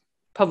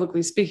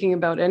publicly speaking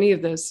about any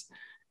of this.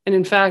 And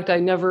in fact,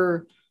 I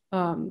never,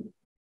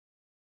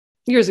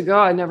 years ago,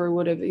 I never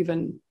would have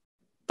even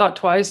thought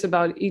twice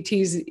about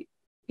ET's,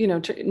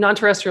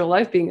 non-terrestrial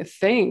life being a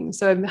thing.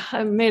 So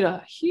I've made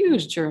a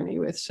huge journey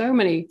with so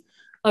many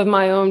of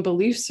my own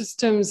belief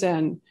systems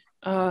and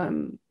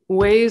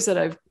ways that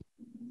I've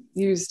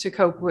used to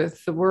cope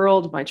with the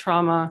world, my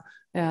trauma,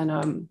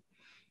 and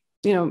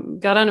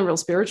got on a real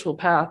spiritual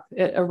path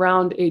at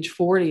around age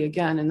 40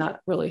 again, and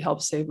that really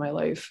helped save my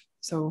life.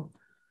 So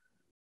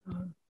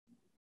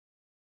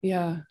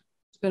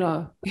it's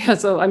been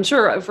so I'm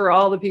sure for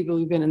all the people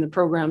who've been in the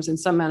programs in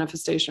some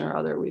manifestation or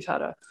other, we've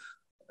had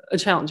a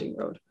challenging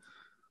road.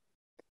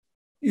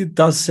 It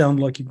does sound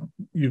like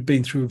you've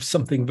been through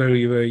something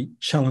very, very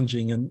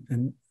challenging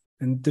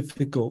and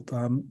difficult.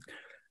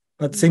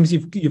 But it seems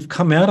you've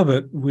come out of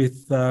it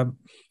with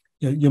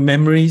your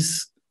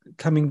memories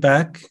coming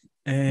back,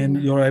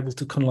 and you're able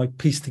to kind of like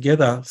piece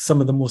together some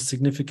of the more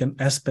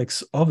significant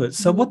aspects of it.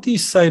 So what do you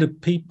say to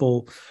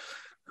people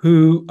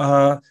who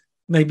are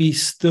maybe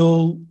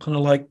still kind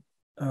of like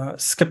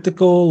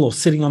skeptical or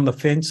sitting on the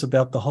fence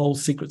about the whole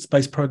secret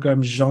space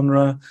program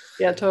genre?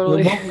 Yeah,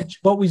 totally.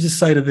 What would you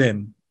say to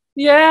them?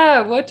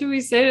 Yeah, what do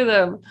we say to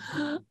them?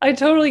 I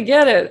totally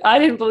get it. I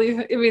didn't believe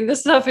it. I mean,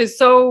 this stuff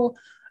is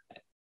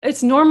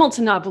it's normal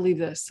to not believe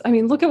this. I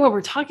mean, look at what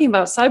we're talking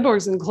about: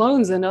 cyborgs and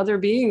clones and other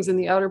beings in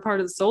the outer part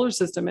of the solar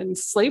system and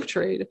slave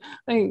trade.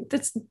 I mean,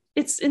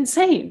 it's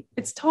insane.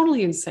 It's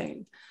totally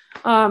insane.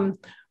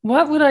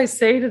 What would I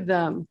say to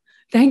them?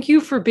 Thank you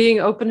for being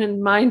open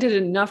and minded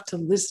enough to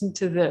listen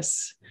to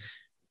this.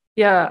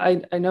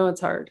 Yeah, I know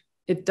it's hard.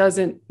 It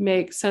doesn't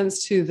make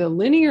sense to the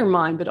linear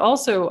mind, but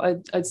also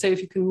I'd say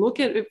if you can look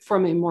at it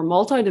from a more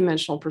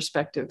multidimensional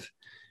perspective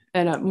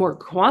and a more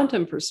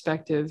quantum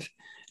perspective,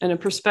 and a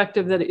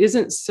perspective that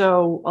isn't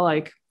so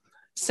like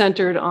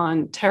centered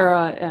on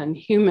Terra and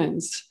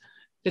humans,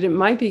 that it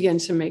might begin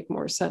to make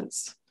more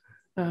sense.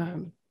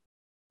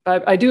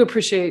 But I do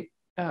appreciate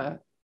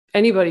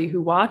anybody who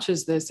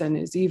watches this and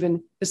is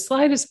even the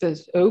slightest bit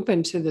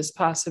open to this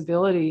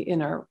possibility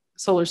in our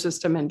solar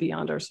system and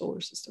beyond our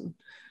solar system.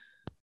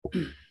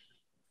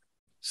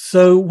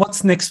 So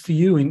what's next for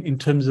you in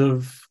terms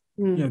of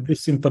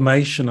this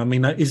information? I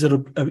mean, is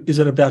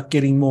it about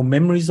getting more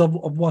memories of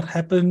what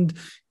happened?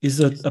 Is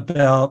it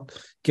about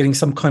getting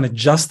some kind of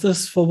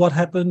justice for what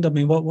happened? I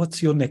mean,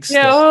 what's your next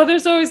step? Yeah,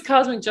 there's always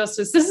cosmic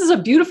justice. This is a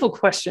beautiful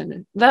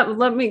question.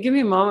 Give me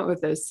a moment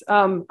with this.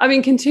 I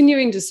mean,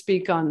 continuing to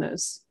speak on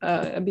this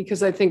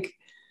because I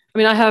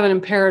have an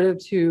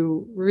imperative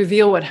to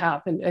reveal what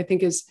happened. I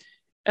think is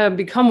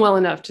become well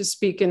enough to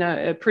speak in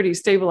a pretty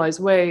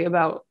stabilized way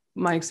about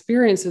my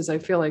experiences. I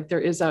feel like there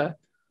is a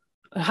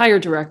higher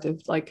directive,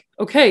 like,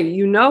 okay,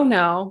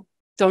 now,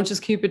 don't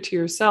just keep it to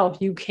yourself.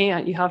 You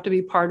have to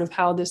be part of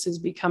how this is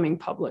becoming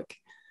public.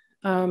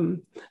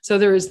 So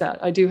there is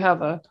that. I do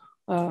have a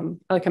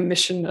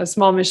mission, a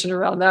small mission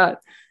around that,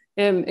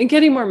 and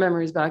getting more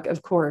memories back,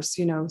 of course,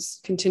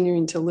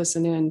 continuing to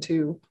listen in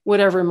to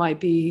whatever might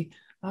be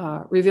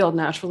revealed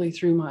naturally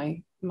through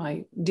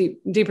my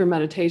deeper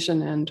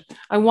meditation. And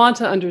I want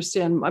to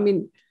understand, I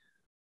mean,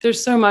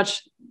 there's so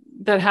much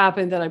that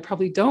happened that I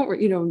probably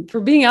don't, for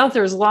being out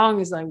there as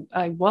long as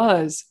I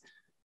was,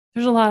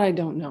 there's a lot I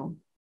don't know.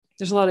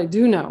 There's a lot I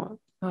do know,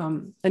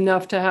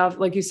 enough to have,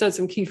 like you said,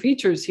 some key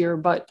features here,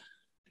 but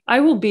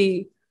I will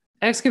be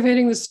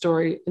excavating the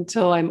story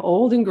until I'm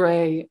old and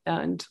gray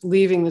and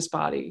leaving this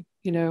body,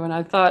 and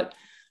I thought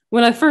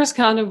when I first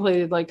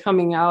contemplated like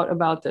coming out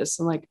about this,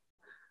 I'm like,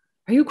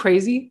 are you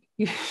crazy?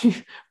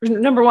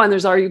 Number one,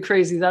 are you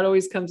crazy? That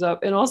always comes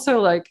up. And also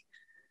like,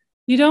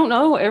 you don't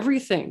know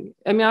everything.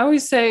 I mean, I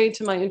always say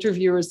to my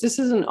interviewers, this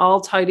isn't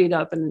all tidied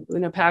up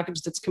in a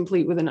package that's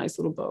complete with a nice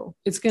little bow.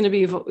 It's going to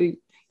be,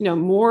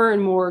 more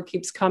and more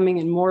keeps coming,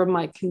 and more of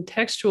my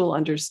contextual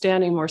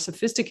understanding, more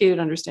sophisticated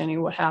understanding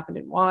of what happened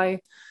and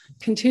why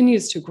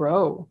continues to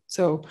grow.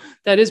 So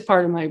that is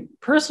part of my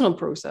personal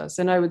process.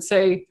 And I would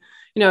say,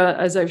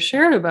 as I've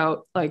shared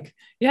about, like,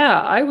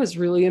 I was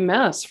really a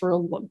mess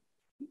for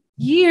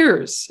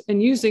years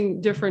and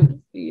using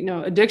different,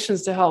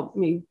 addictions to help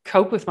me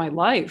cope with my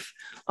life.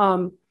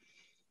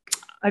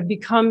 I've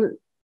become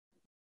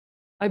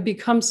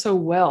so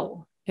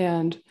well.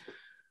 And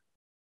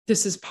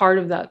this is part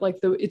of that. Like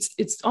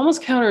it's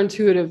almost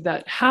counterintuitive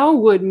that how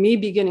would me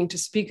beginning to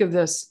speak of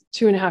this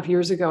 2.5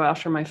 years ago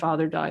after my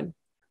father died,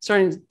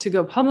 starting to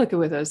go public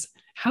with this,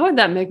 how would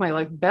that make my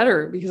life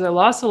better? Because I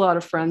lost a lot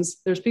of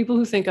friends. There's people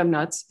who think I'm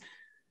nuts,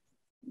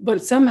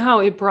 but somehow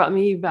it brought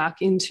me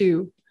back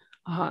into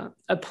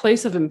a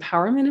place of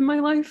empowerment in my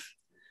life.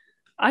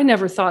 I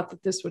never thought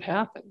that this would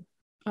happen,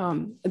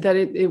 that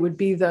it would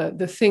be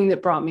the thing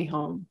that brought me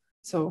home.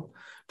 So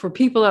for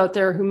people out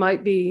there who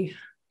might be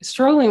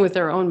struggling with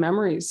their own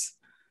memories,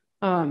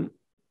 I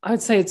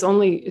would say it's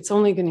only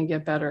going to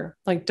get better.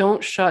 Like,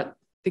 don't shut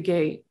the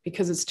gate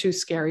because it's too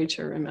scary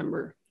to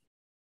remember.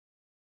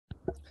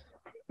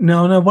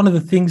 No, one of the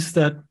things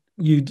that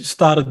you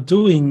started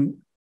doing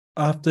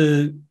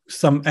after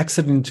some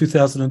accident in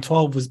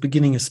 2012 was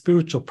beginning a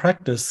spiritual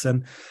practice,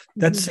 and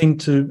that seemed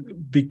to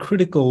be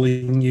critical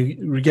in you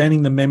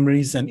regaining the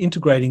memories and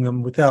integrating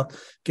them without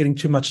getting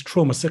too much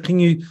trauma. So can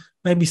you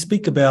maybe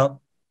speak about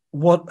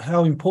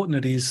how important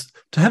it is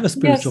to have a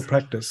spiritual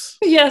practice.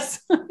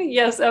 Yes,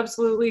 yes,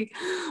 absolutely.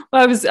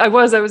 Well, I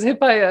was hit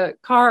by a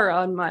car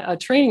on a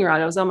training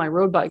ride. I was on my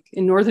road bike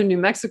in northern New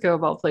Mexico,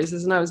 of all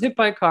places, and I was hit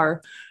by a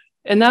car.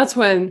 And that's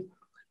when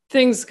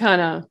things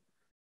I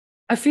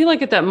feel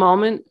like at that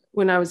moment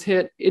when I was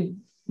hit, it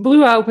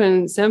blew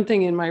open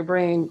something in my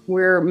brain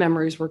where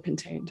memories were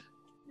contained.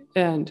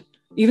 And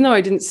even though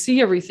I didn't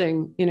see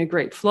everything in a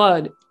great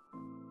flood,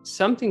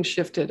 something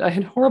shifted. I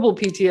had horrible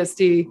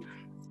PTSD.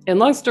 And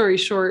long story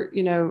short,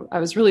 I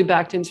was really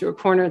backed into a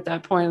corner at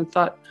that point and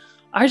thought,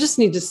 I just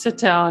need to sit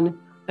down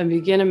and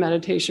begin a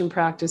meditation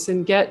practice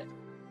and get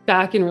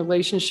back in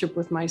relationship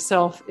with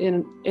myself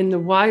in the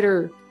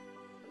wider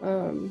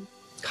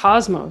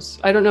cosmos.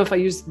 I don't know if I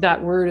used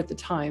that word at the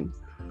time.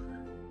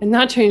 And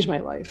that changed my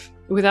life.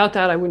 Without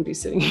that, I wouldn't be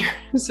sitting here.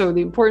 So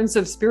the importance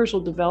of spiritual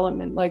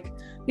development, like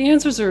the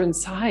answers are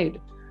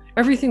inside.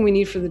 Everything we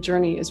need for the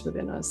journey is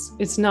within us.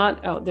 It's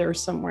not out there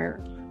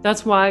somewhere.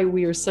 That's why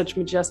we are such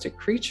majestic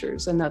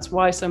creatures. And that's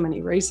why so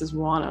many races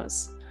want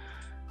us.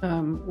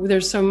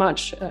 There's so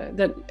much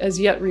that as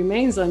yet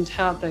remains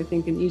untapped, I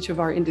think, in each of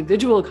our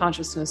individual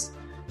consciousness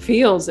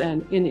fields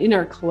and in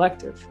our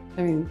collective.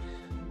 I mean,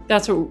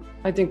 that's what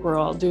I think we're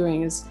all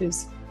doing is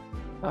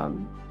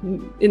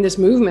in this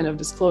movement of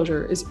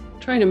disclosure, is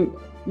trying to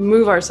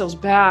move ourselves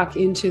back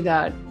into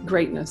that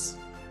greatness.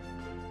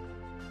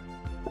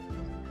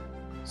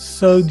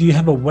 So do you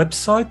have a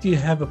website? Do you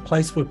have a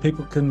place where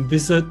people can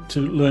visit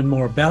to learn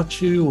more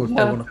about you, or if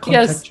they want to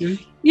contact you?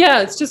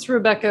 Yeah, it's just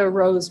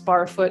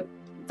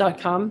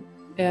RebeccaRoseBarfoot.com.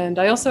 And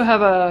I also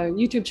have a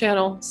YouTube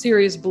channel,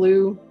 Sirius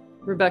Blue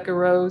Rebecca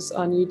Rose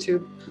on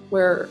YouTube,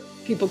 where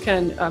people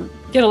can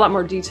get a lot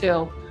more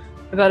detail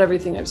about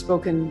everything I've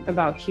spoken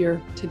about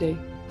here today.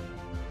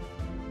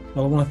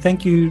 Well, I want to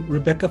thank you,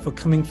 Rebecca, for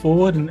coming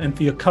forward and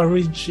for your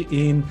courage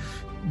in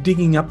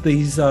digging up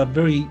these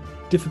very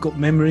difficult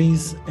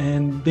memories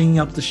and being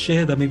able to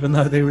share them, even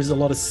though there is a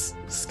lot of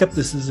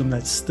skepticism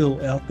that's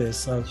still out there.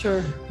 So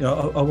sure.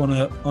 I want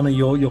to honor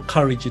your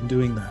courage in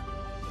doing that.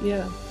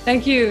 Yeah.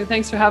 Thank you.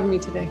 Thanks for having me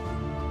today.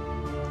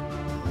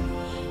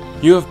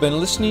 You have been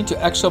listening to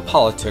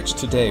Exopolitics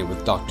Today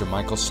with Dr.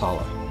 Michael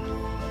Salla.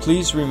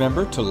 Please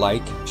remember to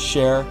like,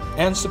 share,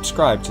 and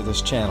subscribe to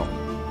this channel.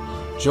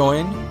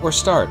 Join or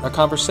start a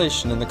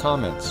conversation in the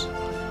comments.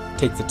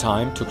 Take the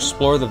time to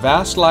explore the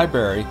vast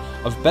library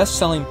of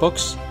best-selling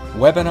books,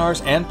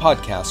 webinars, and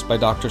podcasts by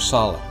Dr.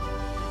 Salla.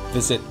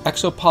 Visit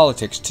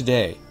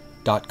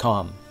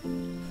exopoliticstoday.com.